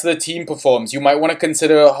how the rest of the team performs. You might want to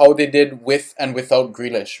consider how they did with and without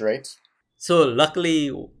Grealish, right? So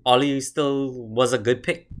luckily, Ollie still was a good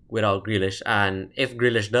pick without Grealish. And if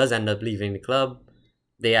Grealish does end up leaving the club,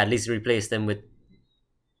 they at least replaced him with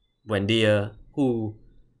Buendia, who...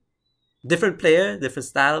 different player, different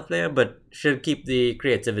style of player, but should keep the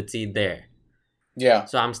creativity there. Yeah.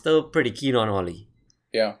 So I'm still pretty keen on Ollie.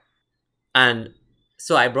 Yeah. And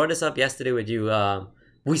so I brought this up yesterday with you.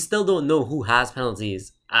 We still don't know who has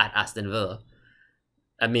penalties at Aston Villa.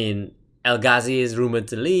 I mean, El Ghazi is rumored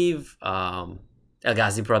to leave. El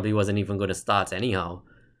Ghazi probably wasn't even going to start anyhow.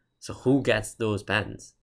 So who gets those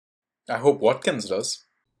pens? I hope Watkins does.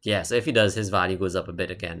 Yeah, so if he does, his value goes up a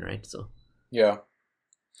bit again, right? So yeah.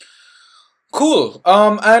 Cool.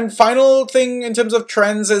 And final thing in terms of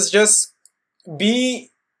trends is just be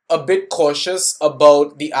a bit cautious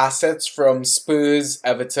about the assets from Spurs,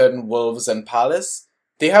 Everton, Wolves, and Palace.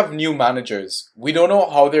 They have new managers. We don't know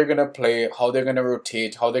how they're going to play, how they're going to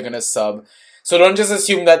rotate, how they're going to sub. So don't just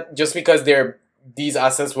assume that just because these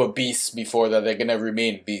assets were beasts before that they're going to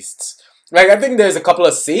remain beasts. Like, I think there's a couple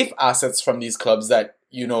of safe assets from these clubs that,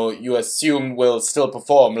 you assume will still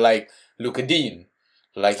perform, like Luka Dean,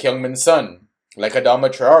 like Heung-min Son, like Adama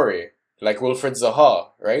Traore, like Wilfried Zaha,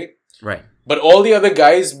 right? Right. But all the other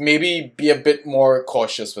guys, maybe be a bit more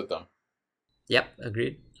cautious with them. Yep,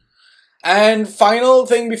 agreed. And final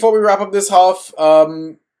thing before we wrap up this half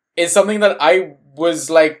is something that I was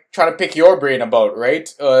like trying to pick your brain about, right?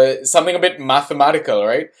 Something a bit mathematical,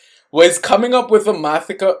 right? Was coming up with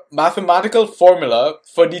a mathematical formula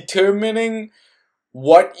for determining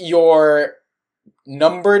what your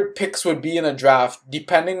numbered picks would be in a draft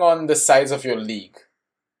depending on the size of your league?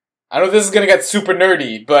 I know this is going to get super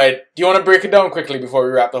nerdy, but do you want to break it down quickly before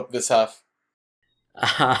we wrap up this half?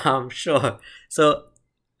 Sure. So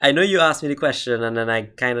I know you asked me the question and then I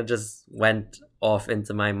kind of just went off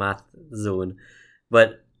into my math zone.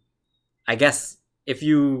 But I guess if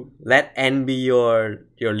you let N be your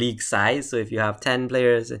league size, so if you have 10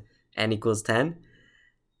 players, N equals 10.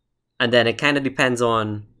 And then it kind of depends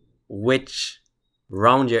on which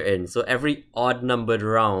round you're in. So every odd numbered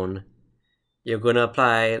round, you're going to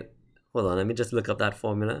apply... Hold on, let me just look up that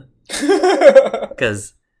formula.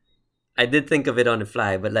 Because I did think of it on the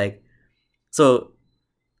fly, but like... So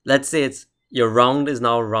let's say it's your round is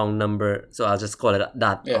now round number, so I'll just call it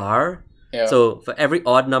that R. Yeah. So for every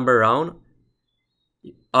odd number round,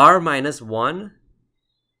 R minus 1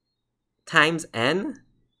 times N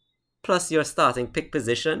plus your starting pick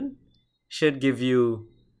position should give you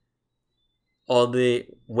all the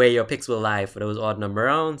where your picks will lie for those odd number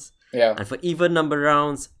rounds. Yeah. And for even number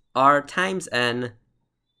rounds, R times N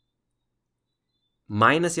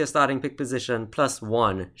minus your starting pick position plus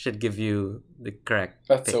 1 should give you the correct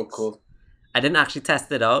That's picks. so cool. I didn't actually test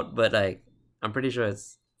it out, but like I'm pretty sure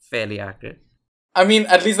it's fairly accurate. I mean,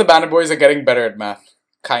 at least the Banner Boys are getting better at math.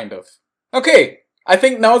 Kind of. Okay, I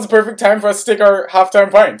think now is the perfect time for us to take our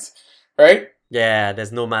halftime pints, right? Yeah,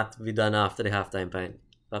 there's no math to be done after the halftime pint.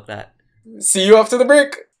 Fuck that. See you after the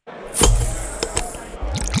break.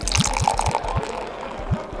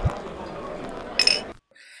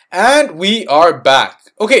 And we are back.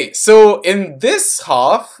 Okay, so in this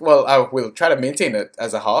half, well, I will try to maintain it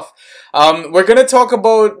as a half. We're going to talk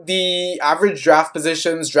about the average draft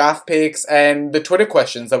positions, draft picks, and the Twitter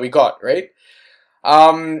questions that we got, right?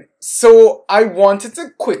 So I wanted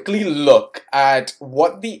to quickly look at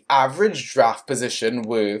what the average draft position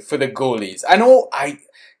were for the goalies. I know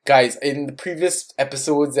guys, in the previous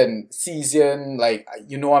episodes and season, like,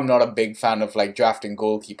 you know, I'm not a big fan of like drafting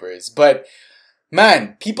goalkeepers, but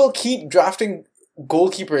man, people keep drafting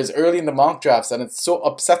goalkeepers early in the mock drafts and it's so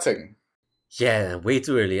upsetting. Yeah, way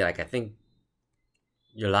too early. Like I think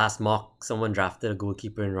your last mock, someone drafted a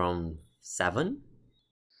goalkeeper in round 7.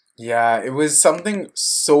 Yeah, it was something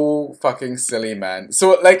so fucking silly, man.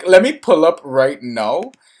 So, like, let me pull up right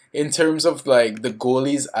now in terms of, like, the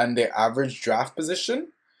goalies and their average draft position.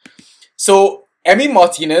 So, Emi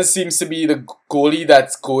Martinez seems to be the goalie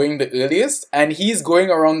that's going the earliest, and he's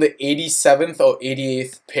going around the 87th or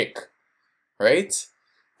 88th pick, right?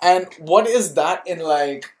 And what is that in,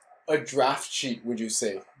 like, a draft sheet, would you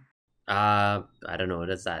say? I don't know.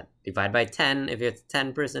 What's that? Divide by 10. If it's a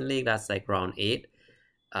 10-person league, that's like round 8.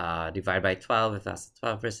 Divide by 12. If that's a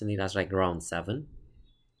 12-person league, that's like round 7.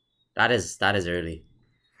 That is early.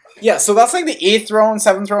 Yeah, so that's like the 8th round,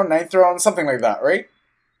 7th round, 9th round, something like that, right?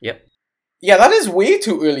 Yep. Yeah, that is way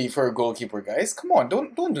too early for a goalkeeper, guys. Come on,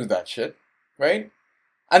 don't do that shit, right?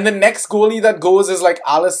 And the next goalie that goes is like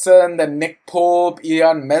Allison, then Nick Pope,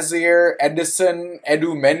 Ian Messier, Edison,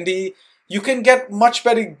 Edu Mendy. You can get much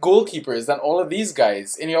better goalkeepers than all of these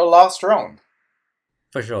guys in your last round.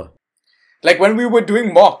 For sure. Like when we were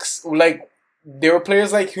doing mocks, like there were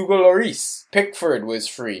players like Hugo Lloris. Pickford was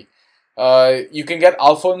free. You can get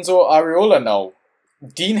Alfonso Areola now.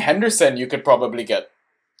 Dean Henderson you could probably get.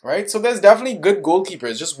 Right? So there's definitely good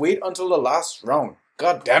goalkeepers. Just wait until the last round.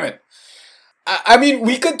 God damn it. I mean,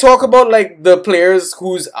 we could talk about like the players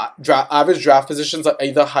whose average draft positions are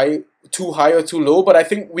either too high or too low, but I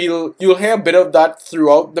think you'll hear a bit of that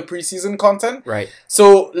throughout the preseason content. Right.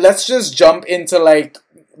 So let's just jump into like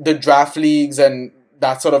the draft leagues and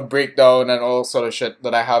that sort of breakdown and all sort of shit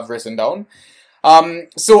that I have written down.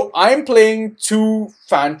 So I'm playing two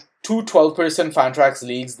 12-person Fantrax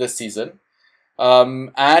leagues this season.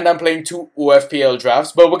 And I'm playing 2 OFPL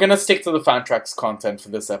drafts, but we're going to stick to the Fantrax content for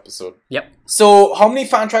this episode. Yep. So how many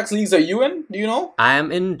Fantrax leagues are you in? Do you know? I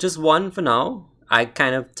am in just one for now. I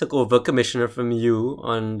kind of took over commissioner from you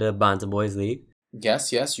on the Banter Boys League.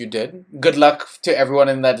 Yes, you did. Good luck to everyone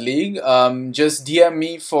in that league. Just DM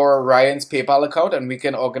me for Ryan's PayPal account and we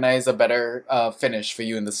can organize a better finish for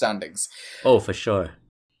you in the standings. Oh, for sure.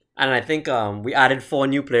 And I think we added 4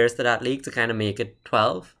 new players to that league to kind of make it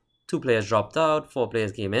 12. 2 players dropped out, 4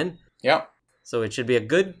 players came in. Yeah. So it should be a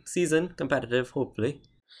good season, competitive, hopefully.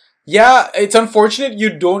 Yeah, it's unfortunate you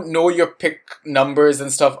don't know your pick numbers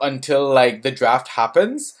and stuff until like the draft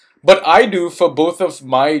happens. But I do for both of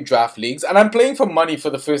my draft leagues. And I'm playing for money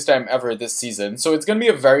for the first time ever this season. So it's going to be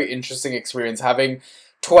a very interesting experience having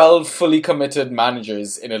 12 fully committed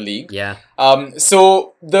managers in a league. Yeah.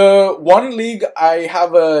 So the one league, I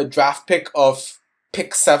have a draft pick of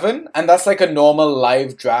pick 7. And that's like a normal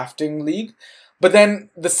live drafting league. But then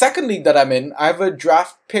the second league that I'm in, I have a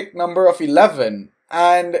draft pick number of 11.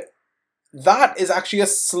 And that is actually a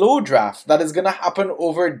slow draft that is going to happen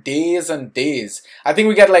over days and days. I think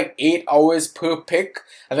we get like 8 hours per pick.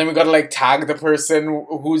 And then we got to like tag the person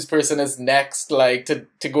whose person is next, like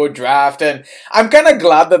to go draft. And I'm kind of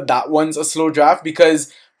glad that that one's a slow draft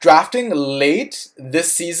because drafting late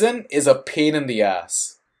this season is a pain in the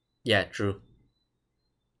ass. Yeah, true.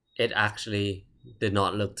 It actually did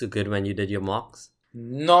not look too good when you did your mocks.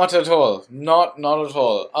 Not at all. Not at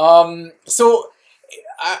all. So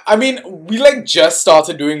I mean, we like just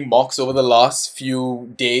started doing mocks over the last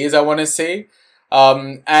few days, I want to say.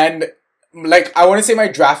 And like, I want to say my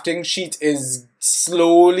drafting sheet is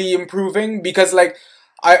slowly improving because like,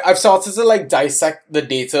 I've started to like dissect the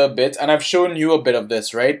data a bit and I've shown you a bit of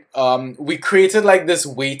this, right? We created like this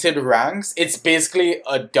weighted ranks. It's basically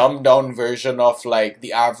a dumbed down version of like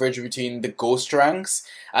the average between the ghost ranks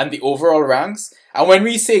and the overall ranks. And when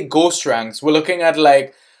we say ghost ranks, we're looking at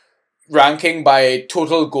like ranking by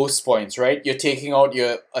total ghost points, right? You're taking out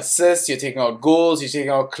your assists, you're taking out goals, you're taking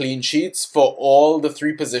out clean sheets for all the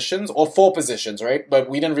 3 positions, or 4 positions, right? But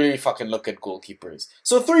we didn't really fucking look at goalkeepers.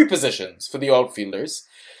 So 3 positions for the outfielders.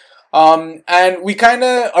 And we kind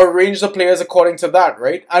of arranged the players according to that,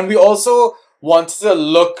 right? And we also wanted to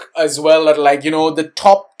look as well at like, you know, the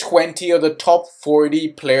top 20 or the top 40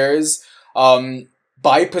 players,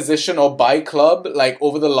 by position or by club, like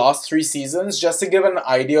over the last 3 seasons, just to give an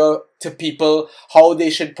idea to people how they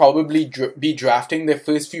should probably be drafting their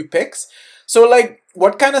first few picks. So like,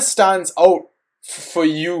 what kind of stands out for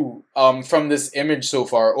you from this image so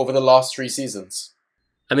far over the last 3 seasons?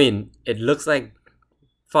 I mean, it looks like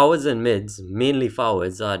forwards and mids, mainly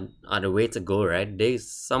forwards, are the way to go, right? They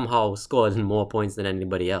somehow scored more points than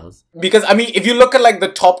anybody else. Because, I mean, if you look at like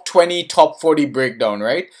the top 20, top 40 breakdown,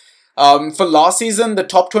 right? For last season, the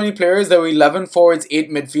top 20 players, there were 11 forwards, 8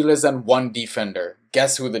 midfielders, and 1 defender.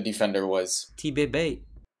 Guess who the defender was? T-Bay.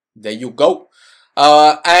 There you go.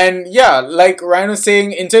 And yeah, like Ryan was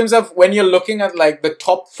saying, in terms of when you're looking at like the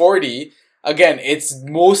top 40, again, it's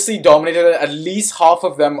mostly dominated, at least half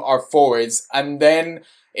of them are forwards, and then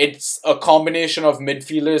it's a combination of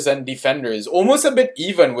midfielders and defenders, almost a bit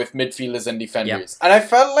even with midfielders and defenders. Yeah. And I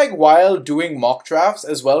felt like while doing mock drafts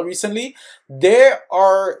as well recently, there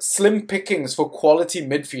are slim pickings for quality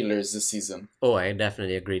midfielders this season. Oh, I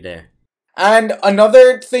definitely agree there. And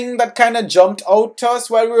another thing that kind of jumped out to us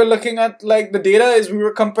while we were looking at like the data is we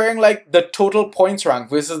were comparing like the total points rank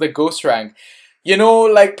versus the ghost rank. You know,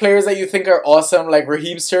 like players that you think are awesome, like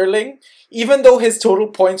Raheem Sterling, even though his total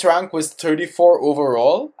points rank was 34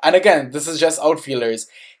 overall, and again, this is just outfielders,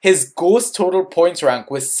 his ghost total points rank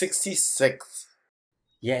was 66th.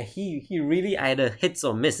 Yeah, he really either hits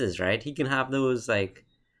or misses, right? He can have those like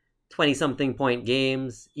 20-something point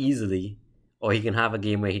games easily, or he can have a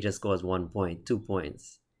game where he just scores 1 point, 2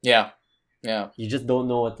 points. Yeah. You just don't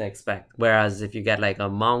know what to expect. Whereas if you get like a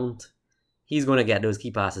Mount, he's going to get those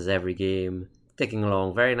key passes every game, ticking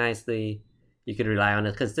along very nicely. You could rely on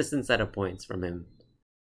a consistent set of points from him.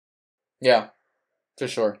 Yeah, for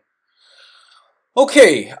sure.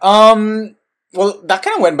 Okay, well, that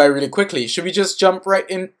kind of went by really quickly. Should we just jump right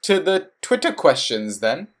into the Twitter questions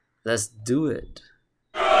then? Let's do it.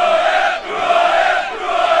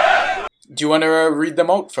 Do you want to read them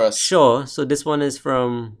out first? Sure. So this one is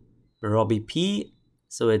from Robbie P.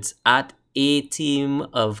 So it's at a team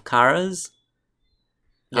of Karas.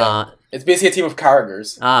 Yeah, it's basically a team of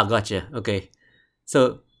Carragers. Gotcha. Okay.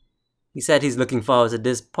 So he said he's looking forward to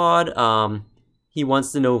this pod. He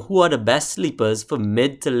wants to know who are the best sleepers for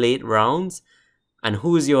mid to late rounds and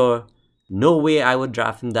who's your no way I would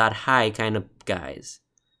draft him that high kind of guys.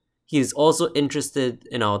 He is also interested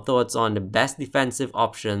in our thoughts on the best defensive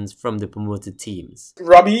options from the promoted teams.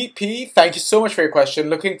 Robbie P, thank you so much for your question.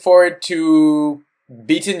 Looking forward to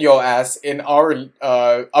beating your ass in our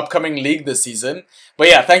upcoming league this season. But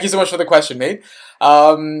yeah, thank you so much for the question, mate.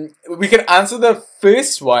 We can answer the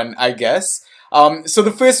first one, I guess. So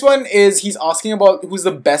the first one is he's asking about who's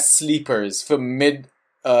the best sleepers for mid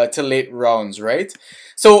to late rounds, right?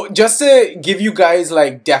 So just to give you guys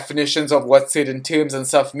like definitions of what certain terms and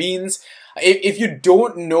stuff means, if you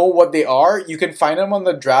don't know what they are, you can find them on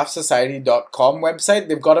the draftsociety.com website.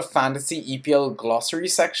 They've got a fantasy EPL glossary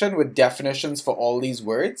section with definitions for all these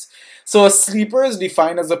words. So a sleeper is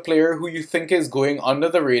defined as a player who you think is going under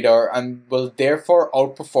the radar and will therefore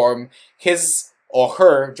outperform his or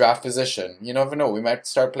her draft position. You never know. We might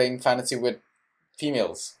start playing fantasy with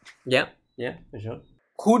females. Yeah, for sure.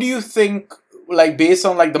 Who do you think, like based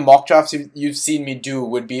on like the mock drafts you've seen me do,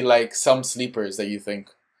 would be like some sleepers that you think?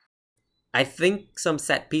 I think some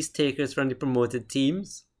set piece takers from the promoted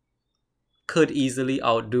teams. could easily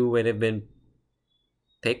outdo where they've been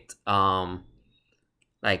picked.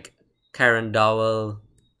 Like Karen Dowell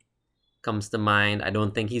comes to mind. I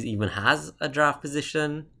don't think he even has a draft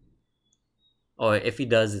position, or if he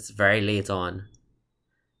does, it's very late on.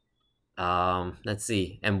 Let's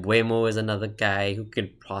see. And Mbeumo is another guy who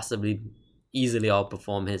could possibly easily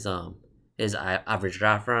outperform his average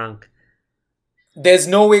draft rank. There's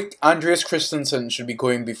no way Andreas Christensen should be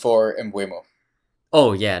going before Mbeumo.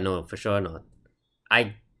 Oh yeah, no, for sure not.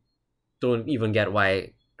 I don't even get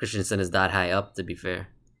why Christensen is that high up, to be fair.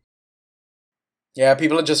 Yeah,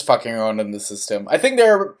 people are just fucking around in the system. I think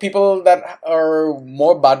there are people that are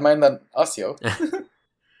more bad mind than us, yo.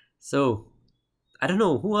 So, I don't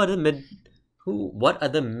know what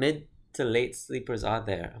other mid to late sleepers are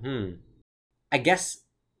there. I guess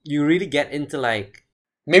you really get into like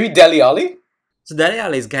Maybe Dele Alli? so Dele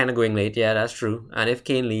Alli is kind of going late. Yeah, that's true. And if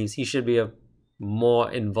Kane leaves, he should be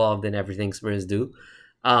more involved in everything Spurs do.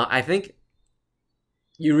 I think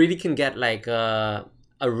you really can get like a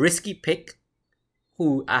risky pick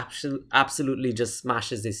who absolutely just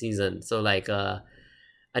smashes this season. So like a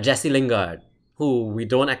Jesse Lingard, who we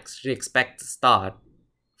don't actually expect to start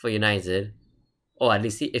for United, or at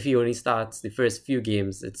least if he only starts the first few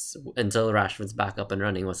games, it's until Rashford's back up and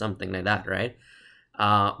running or something like that, right?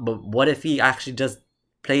 But what if he actually just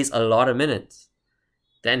plays a lot of minutes?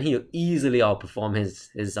 Then he'll easily outperform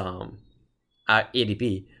his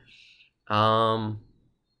ADP.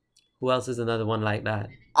 Who else is another one like that?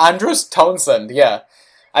 Andros Townsend, yeah.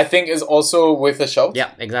 I think is also with a shout.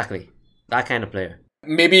 Yeah, exactly. That kind of player.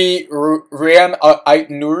 Maybe Ryan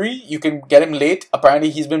Ait-Nouri, you can get him late. Apparently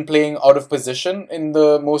he's been playing out of position in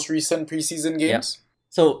the most recent preseason games. Yeah.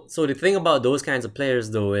 So the thing about those kinds of players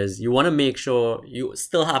though is you want to make sure you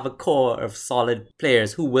still have a core of solid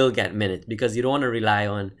players who will get minutes, because you don't want to rely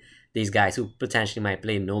on these guys who potentially might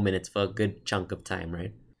play no minutes for a good chunk of time,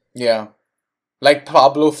 right? Yeah. Like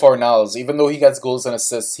Pablo Fornals, even though he gets goals and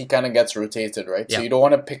assists, he kind of gets rotated, right? Yeah. So you don't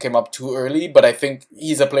want to pick him up too early, but I think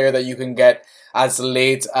he's a player that you can get as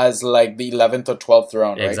late as like the 11th or 12th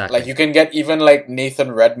round, right? Exactly. Like you can get even like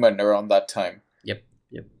Nathan Redmond around that time. Yep.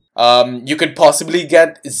 You could possibly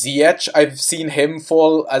get Ziyech. I've seen him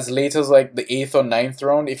fall as late as like the 8th or 9th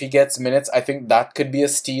round. If he gets minutes, I think that could be a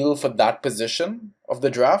steal for that position of the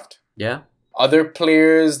draft. Yeah. Other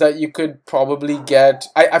players that you could probably get,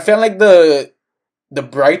 I feel like the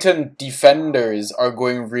Brighton defenders are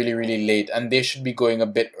going really, really late, and they should be going a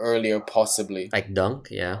bit earlier, possibly. Like Dunk,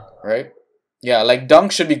 yeah. Right? Yeah, like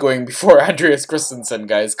Dunk should be going before Andreas Christensen,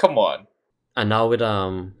 guys. Come on. And now with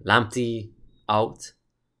Lamptey out,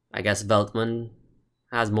 I guess Veltman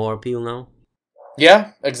has more appeal now.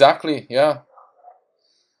 Yeah, exactly. Yeah.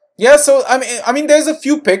 Yeah, so I mean there's a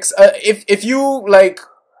few picks. If you like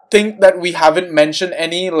think that we haven't mentioned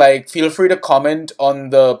any, like feel free to comment on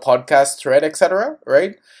the podcast thread, etc.,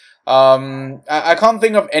 right? I can't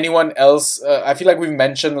think of anyone else. I feel like we've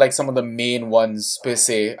mentioned like some of the main ones per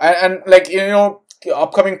se, and like, you know,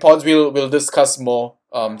 upcoming pods we'll discuss more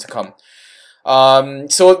to come.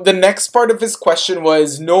 So the next part of his question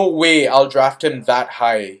was, no way I'll draft him that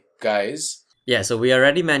high, guys. Yeah, so we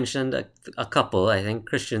already mentioned a couple. I think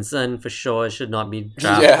Christensen for sure should not be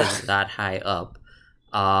drafted that high up.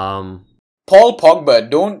 Paul Pogba,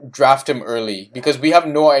 don't draft him early, because we have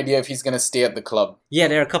no idea if he's going to stay at the club. Yeah,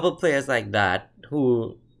 there are a couple players like that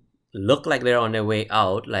who look like they're on their way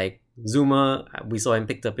out. Like Zuma, we saw him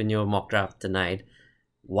picked up in your mock draft tonight.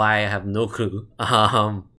 Why, I have no clue.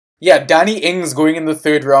 Yeah, Danny Ings going in the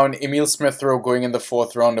 3rd round, Emil Smith-Rowe going in the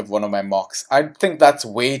 4th round of one of my mocks. I think that's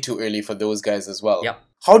way too early for those guys as well. Yep.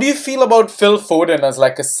 How do you feel about Phil Foden as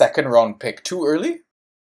like a 2nd round pick? Too early?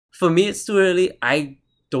 For me, it's too early. I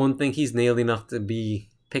don't think he's nailed enough to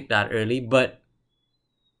be picked that early, but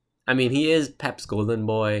I mean, he is Pep's golden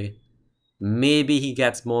boy. Maybe he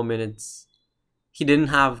gets more minutes. He didn't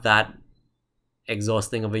have that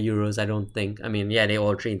exhausting of a Euros, I don't think. I mean, yeah, they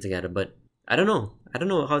all trained together, but I don't know. I don't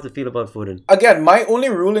know how to feel about Foden. Again, my only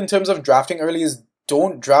rule in terms of drafting early is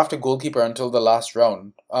don't draft a goalkeeper until the last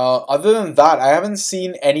round. Other than that, I haven't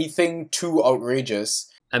seen anything too outrageous.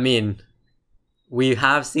 I mean, we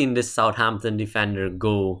have seen this Southampton defender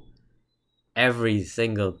go every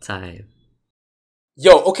single time.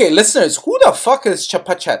 Yo, okay, listeners, who the fuck is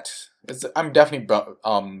Chapachet? I'm definitely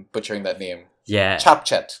butchering that name. Yeah.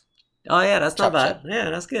 Chapchet. Oh yeah, that's not Chapchet. bad. Yeah,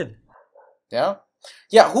 that's good. Yeah?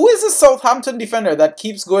 Yeah, who is this Southampton defender that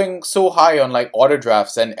keeps going so high on like auto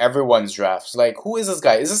drafts and everyone's drafts? Like, who is this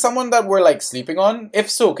guy? Is this someone that we're like sleeping on? If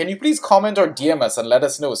so, can you please comment or DM us and let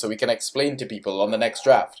us know so we can explain to people on the next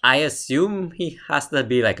draft? I assume he has to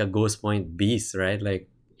be like a Ghost Point beast, right? Like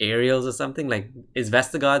aerials or something. Like, is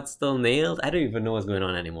Vestergaard still nailed? I don't even know what's going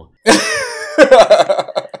on anymore.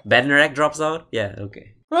 Bednarek drops out? Yeah,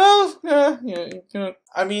 okay. Well, yeah.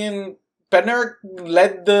 I mean, Bednar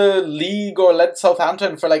led the league or led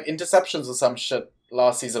Southampton for like interceptions or some shit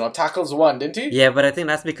last season, or tackles one, didn't he? Yeah, but I think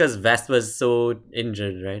that's because Vest was so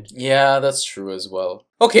injured, right? Yeah, that's true as well.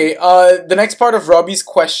 Okay, the next part of Robbie's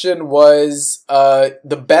question was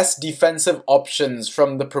the best defensive options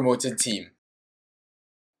from the promoted team.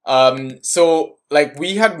 So like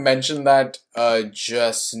we had mentioned that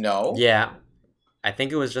just now. Yeah. I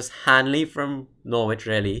think it was just Hanley from Norwich,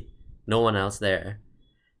 really. No one else there.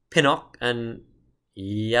 Pinnock and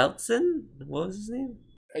Yeltsin? What was his name?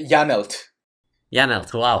 Janelt.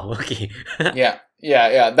 Janelt, wow, okay.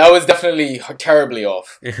 Yeah. That was definitely terribly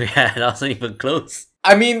off. Yeah, that wasn't even close.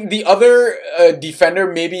 I mean, the other defender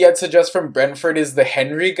maybe I'd suggest from Brentford is the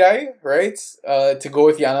Henry guy, right? To go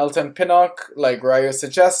with Janelt and Pinnock, like Rayo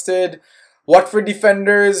suggested. Watford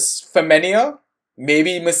defenders, Femenia.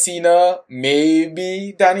 Maybe Messina,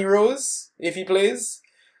 maybe Danny Rose, if he plays.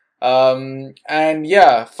 And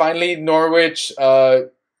yeah, finally Norwich,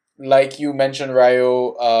 like you mentioned,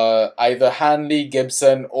 Rayo, either Hanley,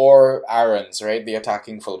 Gibson, or Aarons, right? The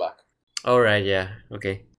attacking fullback. Alright, yeah,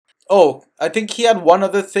 okay. Oh, I think he had one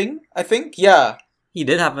other thing, yeah. He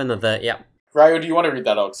did have another, yeah. Rayo, do you want to read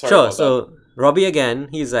that out? Sorry Sure, about so Robbie again,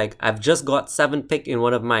 he's like, I've just got 7th pick in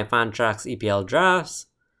one of my Fantrax EPL drafts.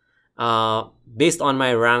 Based on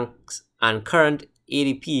my ranks and current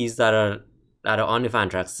ADPs that are on the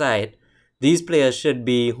Fantrax site, these players should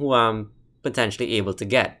be who I'm potentially able to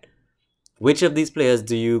get. Which of these players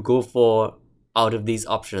do you go for out of these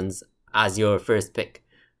options as your first pick,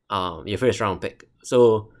 your first round pick?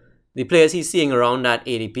 So the players he's seeing around that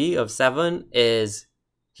ADP of 7 is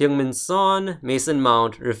Heung-min Son, Mason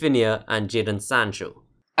Mount, Rafinha, and Jadon Sancho.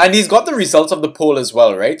 And he's got the results of the poll as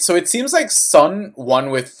well, right? So it seems like Son won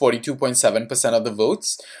with 42.7% of the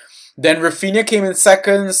votes. Then Rafinha came in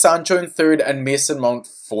 2nd, Sancho in 3rd, and Mason Mount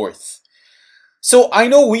 4th. So I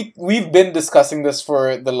know we've been discussing this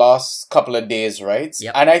for the last couple of days, right?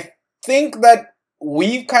 Yep. And I think that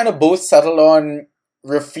we've kind of both settled on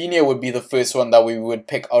Rafinha would be the first one that we would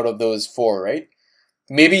pick out of those 4, right?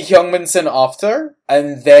 Maybe Heung-min Son after,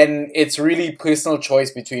 and then it's really personal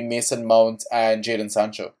choice between Mason Mount and Jadon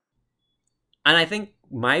Sancho. And I think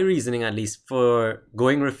my reasoning, at least, for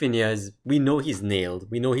going Rafinha is we know he's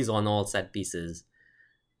nailed. We know he's on all set pieces.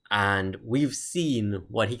 And we've seen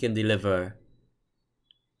what he can deliver.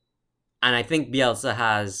 And I think Bielsa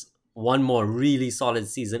has one more really solid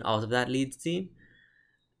season out of that Leeds team.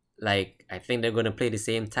 Like, I think they're going to play the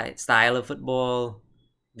same style of football.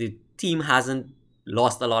 The team hasn't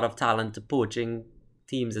lost a lot of talent to poaching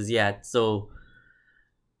teams as yet. So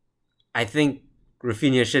I think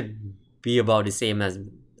Rafinha should be about the same as,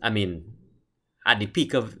 I mean, at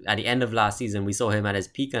the end of last season, we saw him at his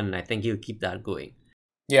peak, and I think he'll keep that going.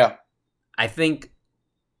 Yeah. I think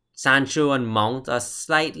Sancho and Mount are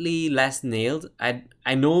slightly less nailed.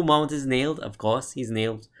 I know Mount is nailed, of course. He's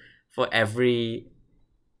nailed for every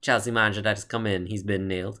Chelsea manager that has come in. He's been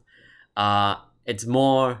nailed. It's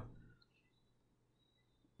more,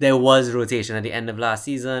 there was rotation at the end of last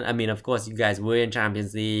season. I mean, of course, you guys were in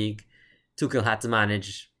Champions League. Tuchel had to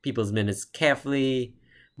manage people's minutes carefully.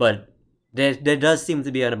 But there does seem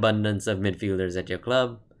to be an abundance of midfielders at your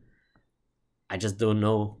club. I just don't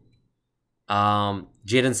know.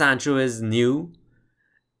 Jadon Sancho is new.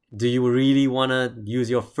 Do you really want to use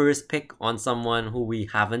your first pick on someone who we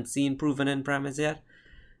haven't seen proven in premise yet?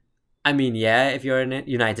 I mean, yeah, if you're a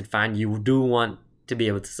United fan, you do want to be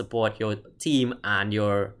able to support your team and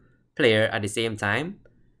your player at the same time.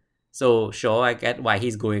 So, sure, I get why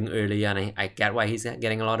he's going early, and I get why he's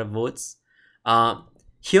getting a lot of votes.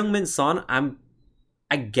 Heung-min Son,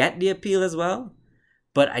 I get the appeal as well,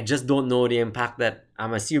 but I just don't know the impact that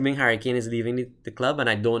I'm assuming Harry Kane is leaving the club, and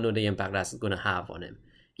I don't know the impact that's going to have on him.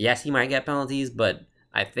 Yes, he might get penalties, but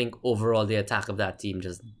I think overall the attack of that team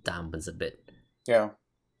just dampens a bit. Yeah.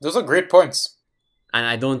 Those are great points. And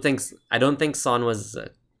I don't think Son was a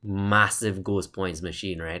massive ghost points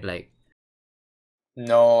machine, right? Like,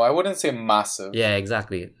 no, I wouldn't say massive. yeah,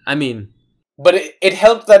 exactly. I mean, but it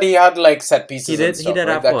helped that he had like set pieces He did- and he stuff, did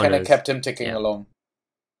right? have That kind of corners. kept him ticking Yeah. along.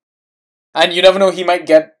 And you never know, he might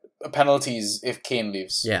get penalties if Kane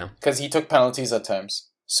leaves. yeah. Because he took penalties at times.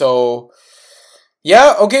 So,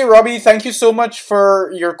 yeah, okay, Robbie, thank you so much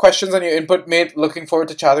for your questions and your input, mate. Looking forward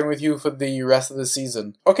to chatting with you for the rest of the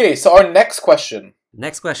season. Okay, so our next question.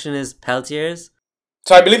 Next question is Peltiers.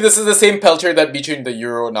 So I believe this is the same Peltier that beat you in the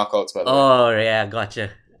Euro knockouts, by the way. Oh, yeah,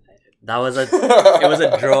 gotcha. That was it was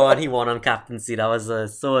a draw and he won on captaincy. That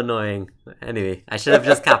was so annoying. Anyway, I should have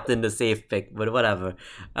just captained the safe pick, but whatever.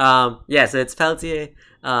 Yeah, so it's Peltier.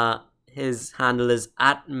 His handle is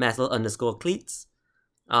at metal_cleats.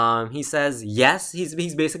 He says yes.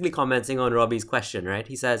 He's basically commenting on Robbie's question, right?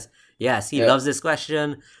 He says yes. He loves this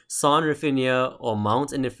question. Son, Rafinha, or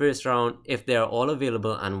Mount in the first round if they are all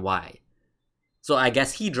available, and why? So I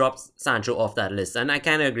guess he drops Sancho off that list, and I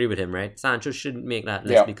kind of agree with him, right? Sancho shouldn't make that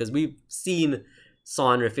list because we've seen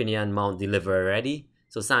Son, Rafinha, and Mount deliver already.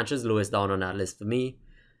 So Sancho's lowest down on that list for me,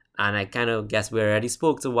 and I kind of guess we already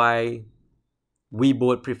spoke to why we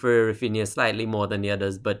both prefer Rafinha slightly more than the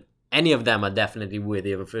others, but any of them are definitely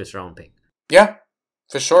worthy of a first round pick. Yeah,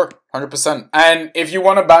 for sure. 100%. And if you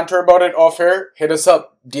want to banter about it off here, hit us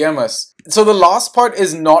up, DM us. So the last part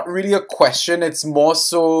is not really a question. It's more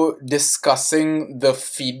so discussing the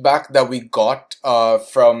feedback that we got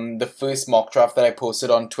from the first mock draft that I posted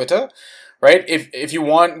on Twitter. Right? If you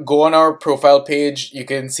want, go on our profile page. You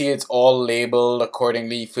can see it's all labeled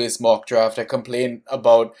accordingly. First mock draft. I complained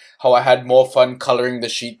about how I had more fun coloring the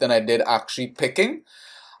sheet than I did actually picking.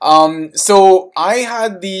 So I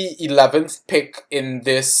had the 11th pick in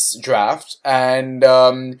this draft, and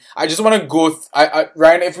I just want to go.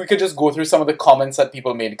 Ryan, if we could just go through some of the comments that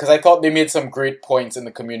people made, because I thought they made some great points in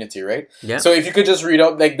the community, right? Yeah. So if you could just read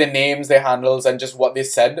out like the names, their handles, and just what they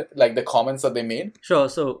said, like the comments that they made. Sure.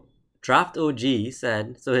 So Draft OG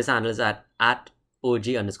said, so his handle is at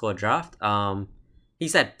OG_draft. He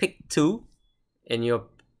said pick 2 in your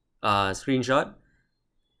screenshot.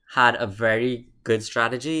 Had a very good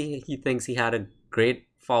strategy. He thinks he had a great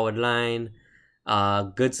forward line,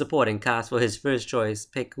 good supporting cast for his first choice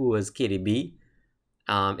pick, who was KDB,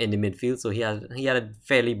 in the midfield. So he had a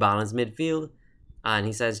fairly balanced midfield, and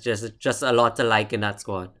he says just a lot to like in that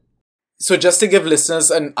squad. So just to give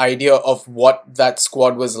listeners an idea of what that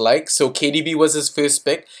squad was like, so KDB was his first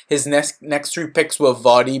pick. His next 3 picks were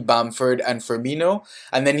Vardy, Bamford, and Firmino.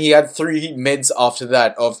 And then he had 3 mids after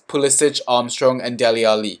that of Pulisic, Armstrong, and Dele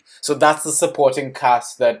Alli. So that's the supporting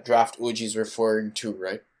cast that Draft OG is referring to,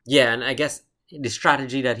 right? Yeah, and I guess the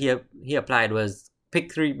strategy that he applied was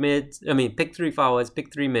pick 3 forwards,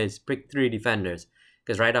 pick 3 mids, pick 3 defenders.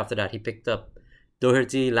 Because right after that, he picked up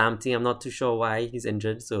Doherty, Lamptey. I'm not too sure why he's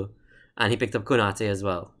injured, and he picked up Konate as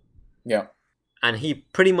well. Yeah. And he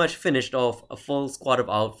pretty much finished off a full squad of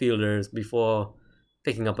outfielders before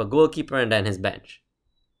picking up a goalkeeper and then his bench.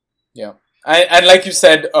 Yeah. And like you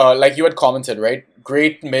said, like you had commented, right?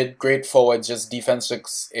 Great mid, great forwards, just defense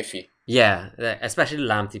looks iffy. Yeah, especially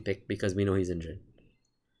Lamptey pick because we know he's injured.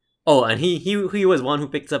 Oh, and he was one who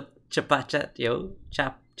picked up Chapchat.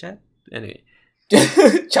 Anyway.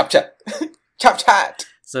 Chapchat.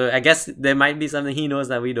 So I guess there might be something he knows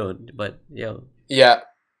that we don't, but Yeah.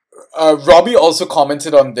 Robbie also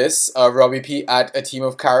commented on this, Robbie P at A Team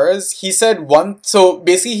of Caras. He said so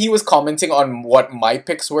basically he was commenting on what my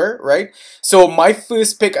picks were, right? So my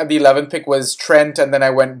first pick at the 11th pick was Trent, and then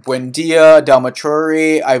I went Buendia, Dalma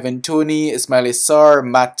Traore, Ivan Toney, Ismail Sarr,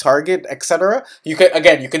 Matt Target, etc. You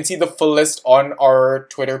can see the full list on our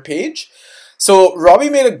Twitter page. So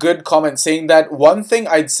Robbie made a good comment saying that one thing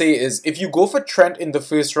I'd say is if you go for Trent in the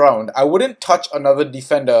first round, I wouldn't touch another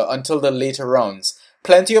defender until the later rounds.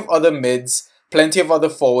 Plenty of other mids, plenty of other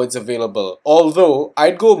forwards available. Although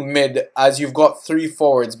I'd go mid as you've got 3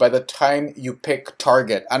 forwards by the time you pick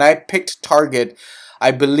Target. And I picked Target,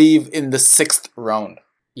 I believe, in the 6th round.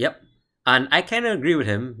 Yep. And I kind of agree with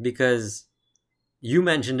him because you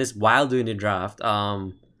mentioned this while doing the draft.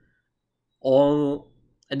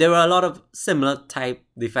 There were a lot of similar type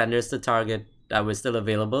defenders to Target that were still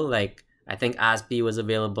available. Like, I think Aspi was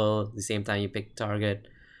available the same time you picked Target.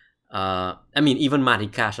 Even Matty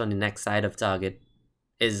Cash on the next side of Target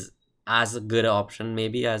is as a good option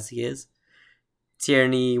maybe as he is.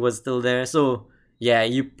 Tierney was still there. So, yeah,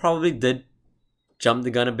 you probably did jump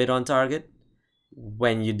the gun a bit on Target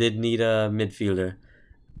when you did need a midfielder.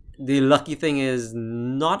 The lucky thing is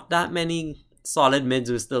not that many solid mids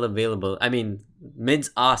were still available. I mean,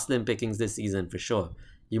 mids are slim pickings this season for sure.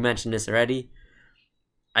 You mentioned this already.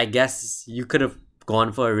 I guess you could have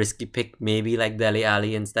gone for a risky pick, maybe like Dele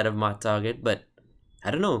Alli instead of Matt Target, but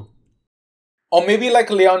I don't know. Or maybe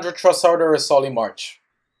like Leandro Trossard or a Solly March.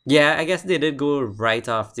 Yeah, I guess they did go right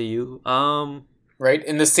after you. Right?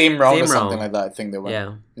 In the same round or something like that, I think they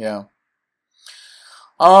went. Yeah.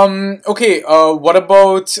 Okay, what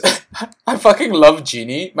about... I fucking love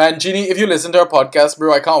Genie. Man, Genie, if you listen to our podcast,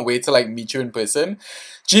 bro, I can't wait to, like, meet you in person.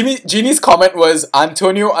 Genie's comment was,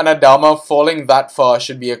 Antonio and Adama falling that far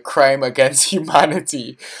should be a crime against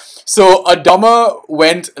humanity. So, Adama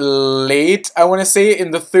went late, I want to say,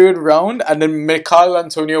 in the third round, and then Mikhail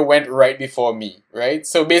Antonio went right before me, right?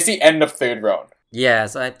 So, basically, end of third round. Yeah,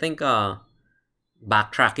 so I think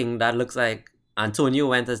backtracking, that looks like Antonio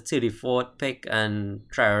went as 34th pick and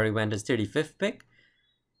Traore went as 35th pick,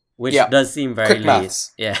 which does seem very Quick late.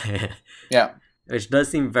 maths. Yeah. Yeah. Which does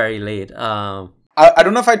seem very late. I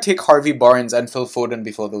don't know if I'd take Harvey Barnes and Phil Foden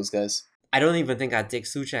before those guys. I don't even think I'd take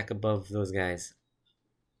Souček above those guys.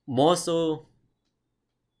 More so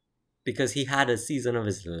because he had a season of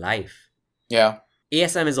his life. Yeah.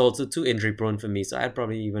 ASM is also too injury prone for me, so I'd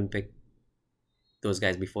probably even pick those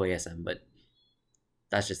guys before ASM, but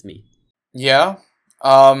that's just me. Yeah.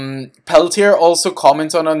 Peltier also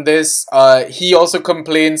commented on this. He also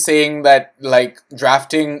complained saying that like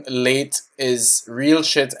drafting late is real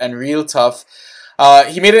shit and real tough.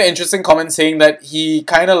 He made an interesting comment saying that he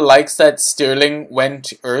kind of likes that Sterling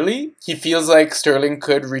went early. He feels like Sterling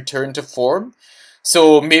could return to form.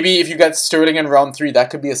 So maybe if you get Sterling in round 3, that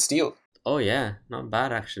could be a steal. Oh yeah, not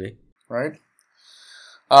bad actually. Right?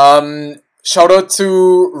 Shout out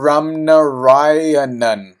to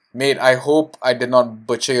Ramnarayanan. Mate, I hope I did not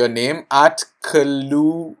butcher your name. At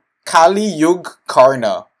Kali Yug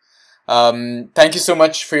Karna. Thank you so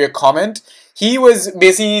much for your comment. He was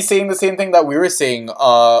basically saying the same thing that we were saying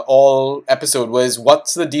all episode was,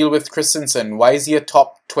 what's the deal with Christensen? Why is he a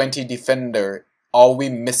top 20 defender? Are we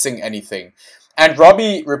missing anything? And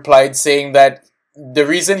Robbie replied saying that the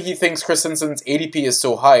reason he thinks Christensen's ADP is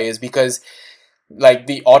so high is because like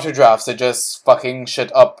the auto drafts are just fucking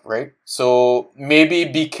shit up, right? So maybe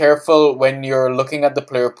be careful when you're looking at the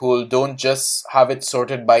player pool. Don't just have it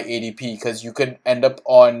sorted by ADP because you could end up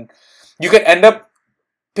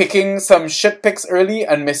picking some shit picks early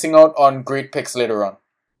and missing out on great picks later on.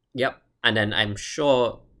 Yep. And then I'm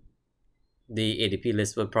sure the ADP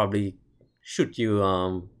list will probably shoot you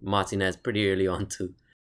Martinez pretty early on too.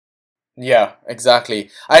 Yeah,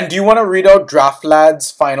 exactly. And do you want to read out Draft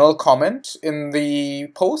Lad's final comment in the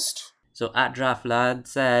post? So at Draft Lad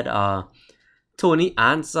said, Tony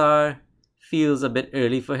Ansar feels a bit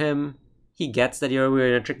early for him. He gets that we're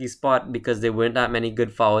in a tricky spot because there weren't that many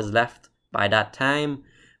good forwards left by that time.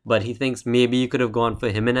 But he thinks maybe you could have gone for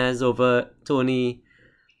Jimenez over Tony.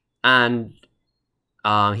 And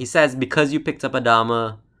he says because you picked up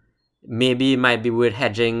Adama, maybe it might be worth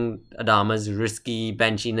hedging Adama's risky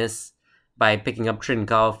benchiness by picking up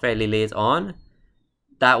Trincao fairly late on.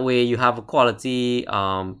 That way you have a quality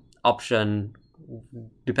option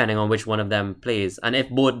depending on which one of them plays. And if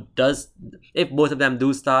both of them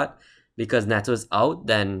do start because Neto's out,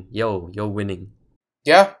 then you're winning.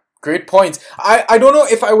 Yeah, great points. I don't know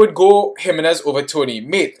if I would go Jimenez over Tony.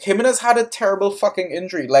 Mate, Jimenez had a terrible fucking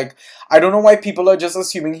injury. Like, I don't know why people are just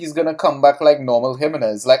assuming he's gonna come back like normal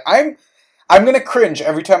Jimenez. Like, I'm gonna cringe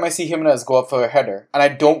every time I see Jimenez go up for a header. And I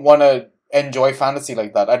don't want to enjoy fantasy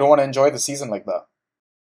like that. I don't want to enjoy the season like that.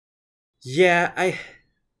 Yeah,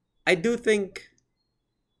 I do think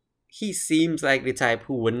he seems like the type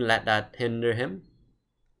who wouldn't let that hinder him.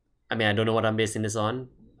 I mean, I don't know what I'm basing this on,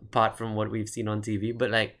 apart from what we've seen on TV,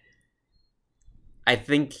 but like, I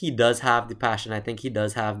think he does have the passion. I think he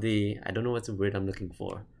does have the, I don't know what's the word I'm looking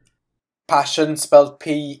for. Passion spelled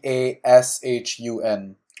P-A-S-H-U-N.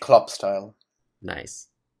 Klopp style. Nice.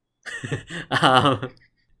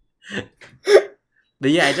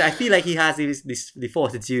 But yeah, I feel like he has the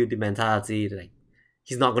fortitude, the mentality, like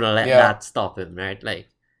he's not gonna let that stop him, right? Like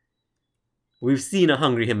we've seen a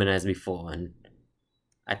hungry Jimenez before, and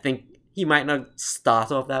I think he might not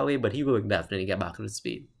start off that way, but he will definitely get back to the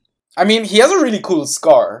speed. I mean, he has a really cool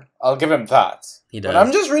scar. I'll give him that. He does. But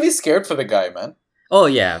I'm just really scared for the guy, man. Oh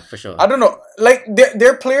yeah, for sure. I don't know. Like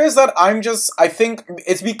there are players that I think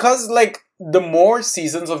it's because like the more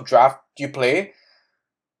seasons of draft you play,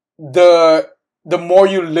 the more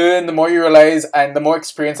you learn, the more you realize, and the more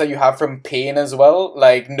experience that you have from pain as well,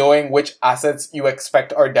 like knowing which assets you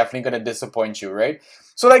expect are definitely going to disappoint you, right?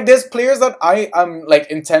 So like there's players that I am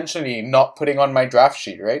like intentionally not putting on my draft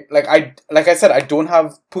sheet, right? Like I said, I don't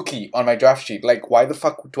have Pookie on my draft sheet. Like why the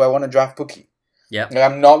fuck do I want to draft Pookie? Yeah. Like,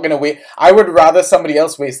 I'm not going to wait. I would rather somebody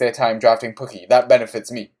else waste their time drafting Pookie. That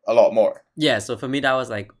benefits me a lot more. Yeah, so for me that was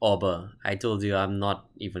like Auber. I told you I'm not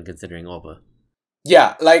even considering Auber.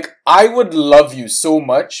 Yeah, like, I would love you so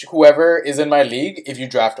much, whoever is in my league, if you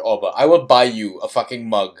draft Auber. I will buy you a fucking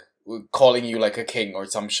mug calling you like a king or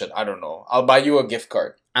some shit. I don't know. I'll buy you a gift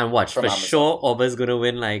card. And watch, from for Amazon. sure, Auba's gonna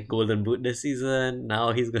win like Golden Boot this season.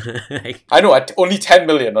 Now he's gonna like. I know, at only 10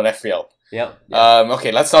 million on FPL. Yep.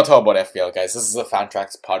 Okay, let's not talk about FPL, guys. This is a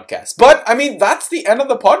Fantrax podcast. But, I mean, that's the end of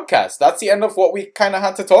the podcast. That's the end of what we kind of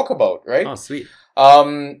had to talk about, right? Oh, sweet.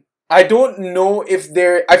 I don't know if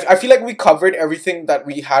there... I feel like we covered everything that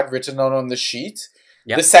we had written down on the sheet.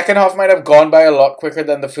 Yep. The second half might have gone by a lot quicker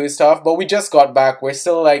than the first half, but we just got back. We're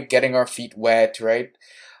still, like, getting our feet wet, right?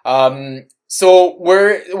 So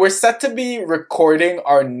we're set to be recording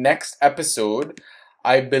our next episode,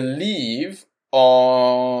 I believe,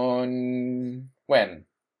 on when?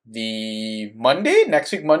 The Monday?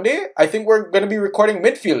 Next week Monday? I think we're going to be recording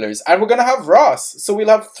midfielders, and we're going to have Ross. So we'll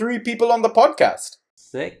have 3 people on the podcast.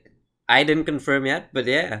 Sick. I didn't confirm yet, but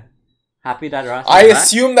yeah. Happy that Ross I is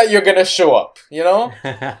assume that you're going to show up, you know?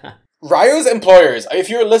 back. Ryo's employers, if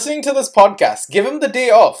you're listening to this podcast, give him the day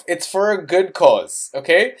off. It's for a good cause,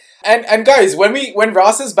 okay? And guys, when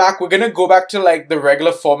Ross is back, we're gonna go back to like the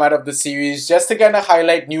regular format of the series just to kind of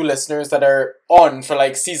highlight new listeners that are on for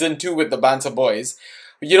like season 2 with the Banter Boys.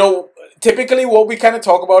 You know, typically what we kind of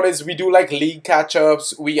talk about is we do like league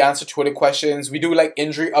catch-ups, we answer Twitter questions, we do like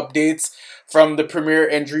injury updates from the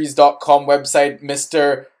premierinjuries.com website,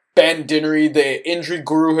 Mr. Ben Dinnery, the injury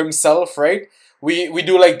guru himself, right? We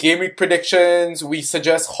do like game week predictions, we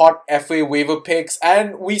suggest hot FA waiver picks,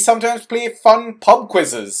 and we sometimes play fun pub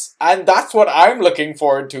quizzes. And that's what I'm looking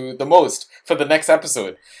forward to the most for the next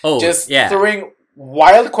episode. Oh, Just yeah. throwing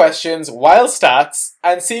wild questions, wild stats,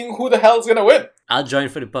 and seeing who the hell's gonna win. I'll join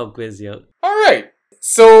for the pub quiz, yo. Alright,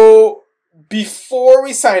 so before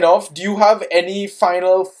we sign off, do you have any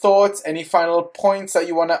final thoughts, any final points that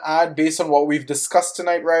you want to add based on what we've discussed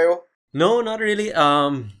tonight, Ryo? No, not really.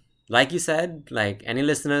 Like you said, like any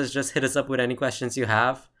listeners, just hit us up with any questions you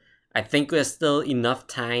have. I think there's still enough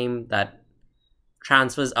time that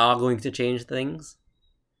transfers are going to change things.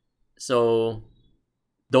 So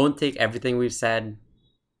don't take everything we've said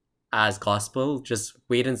as gospel. Just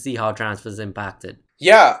wait and see how transfers impacted.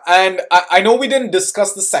 Yeah, and I know we didn't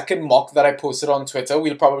discuss the second mock that I posted on Twitter.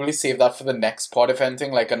 We'll probably save that for the next pod, if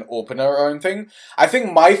anything, like an opener or anything. I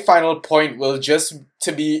think my final point will just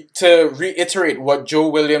to reiterate what Joe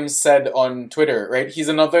Williams said on Twitter, right? He's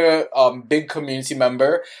another big community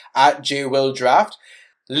member at JWillDraft.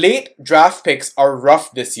 Late draft picks are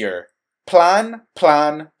rough this year. Plan,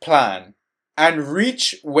 and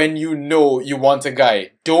reach when you know you want a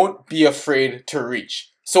guy. Don't be afraid to reach.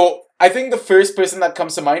 So I think the first person that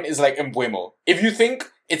comes to mind is like Mbeumo. If you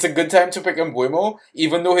think it's a good time to pick Mbeumo,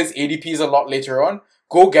 even though his ADP is a lot later on,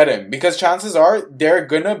 go get him. Because chances are there are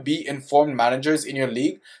gonna be informed managers in your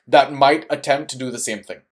league that might attempt to do the same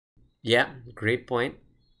thing. Yeah, great point.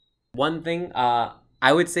 One thing, I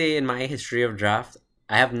would say in my history of draft,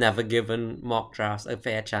 I have never given mock drafts a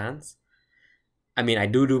fair chance. I mean, I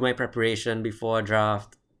do my preparation before a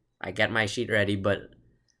draft. I get my sheet ready, but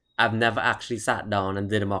I've never actually sat down and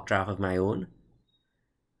did a mock draft of my own.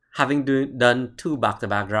 Having done 2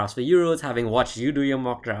 back-to-back drafts for Euros, having watched you do your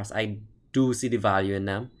mock drafts, I do see the value in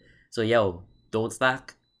them. So yo, don't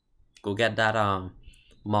slack. Go get that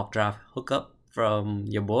mock draft hookup from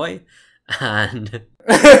your boy. And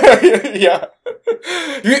yeah.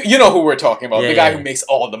 You know who we're talking about. Yeah, the guy yeah. who makes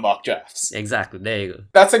all the mock drafts. exactly, there you go.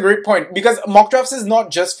 That's a great point. Because mock drafts is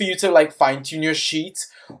not just for you to like fine-tune your sheet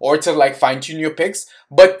or to like fine-tune your picks,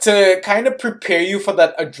 but to kind of prepare you for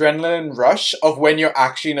that adrenaline rush of when you're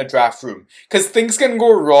actually in a draft room. Because things can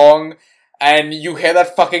go wrong and you hear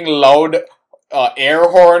that fucking loud air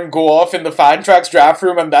horn go off in the Fantrax draft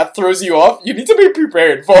room and that throws you off. You need to be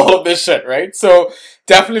prepared for all of this shit, right? So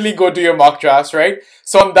definitely go do your mock drafts, right?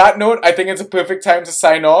 So on that note, I think it's a perfect time to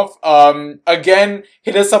sign off. Again,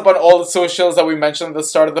 hit us up on all the socials that we mentioned at the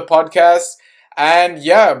start of the podcast. And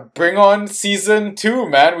yeah, bring on season 2,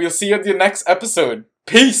 man. We'll see you at the next episode.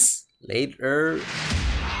 Peace! Later.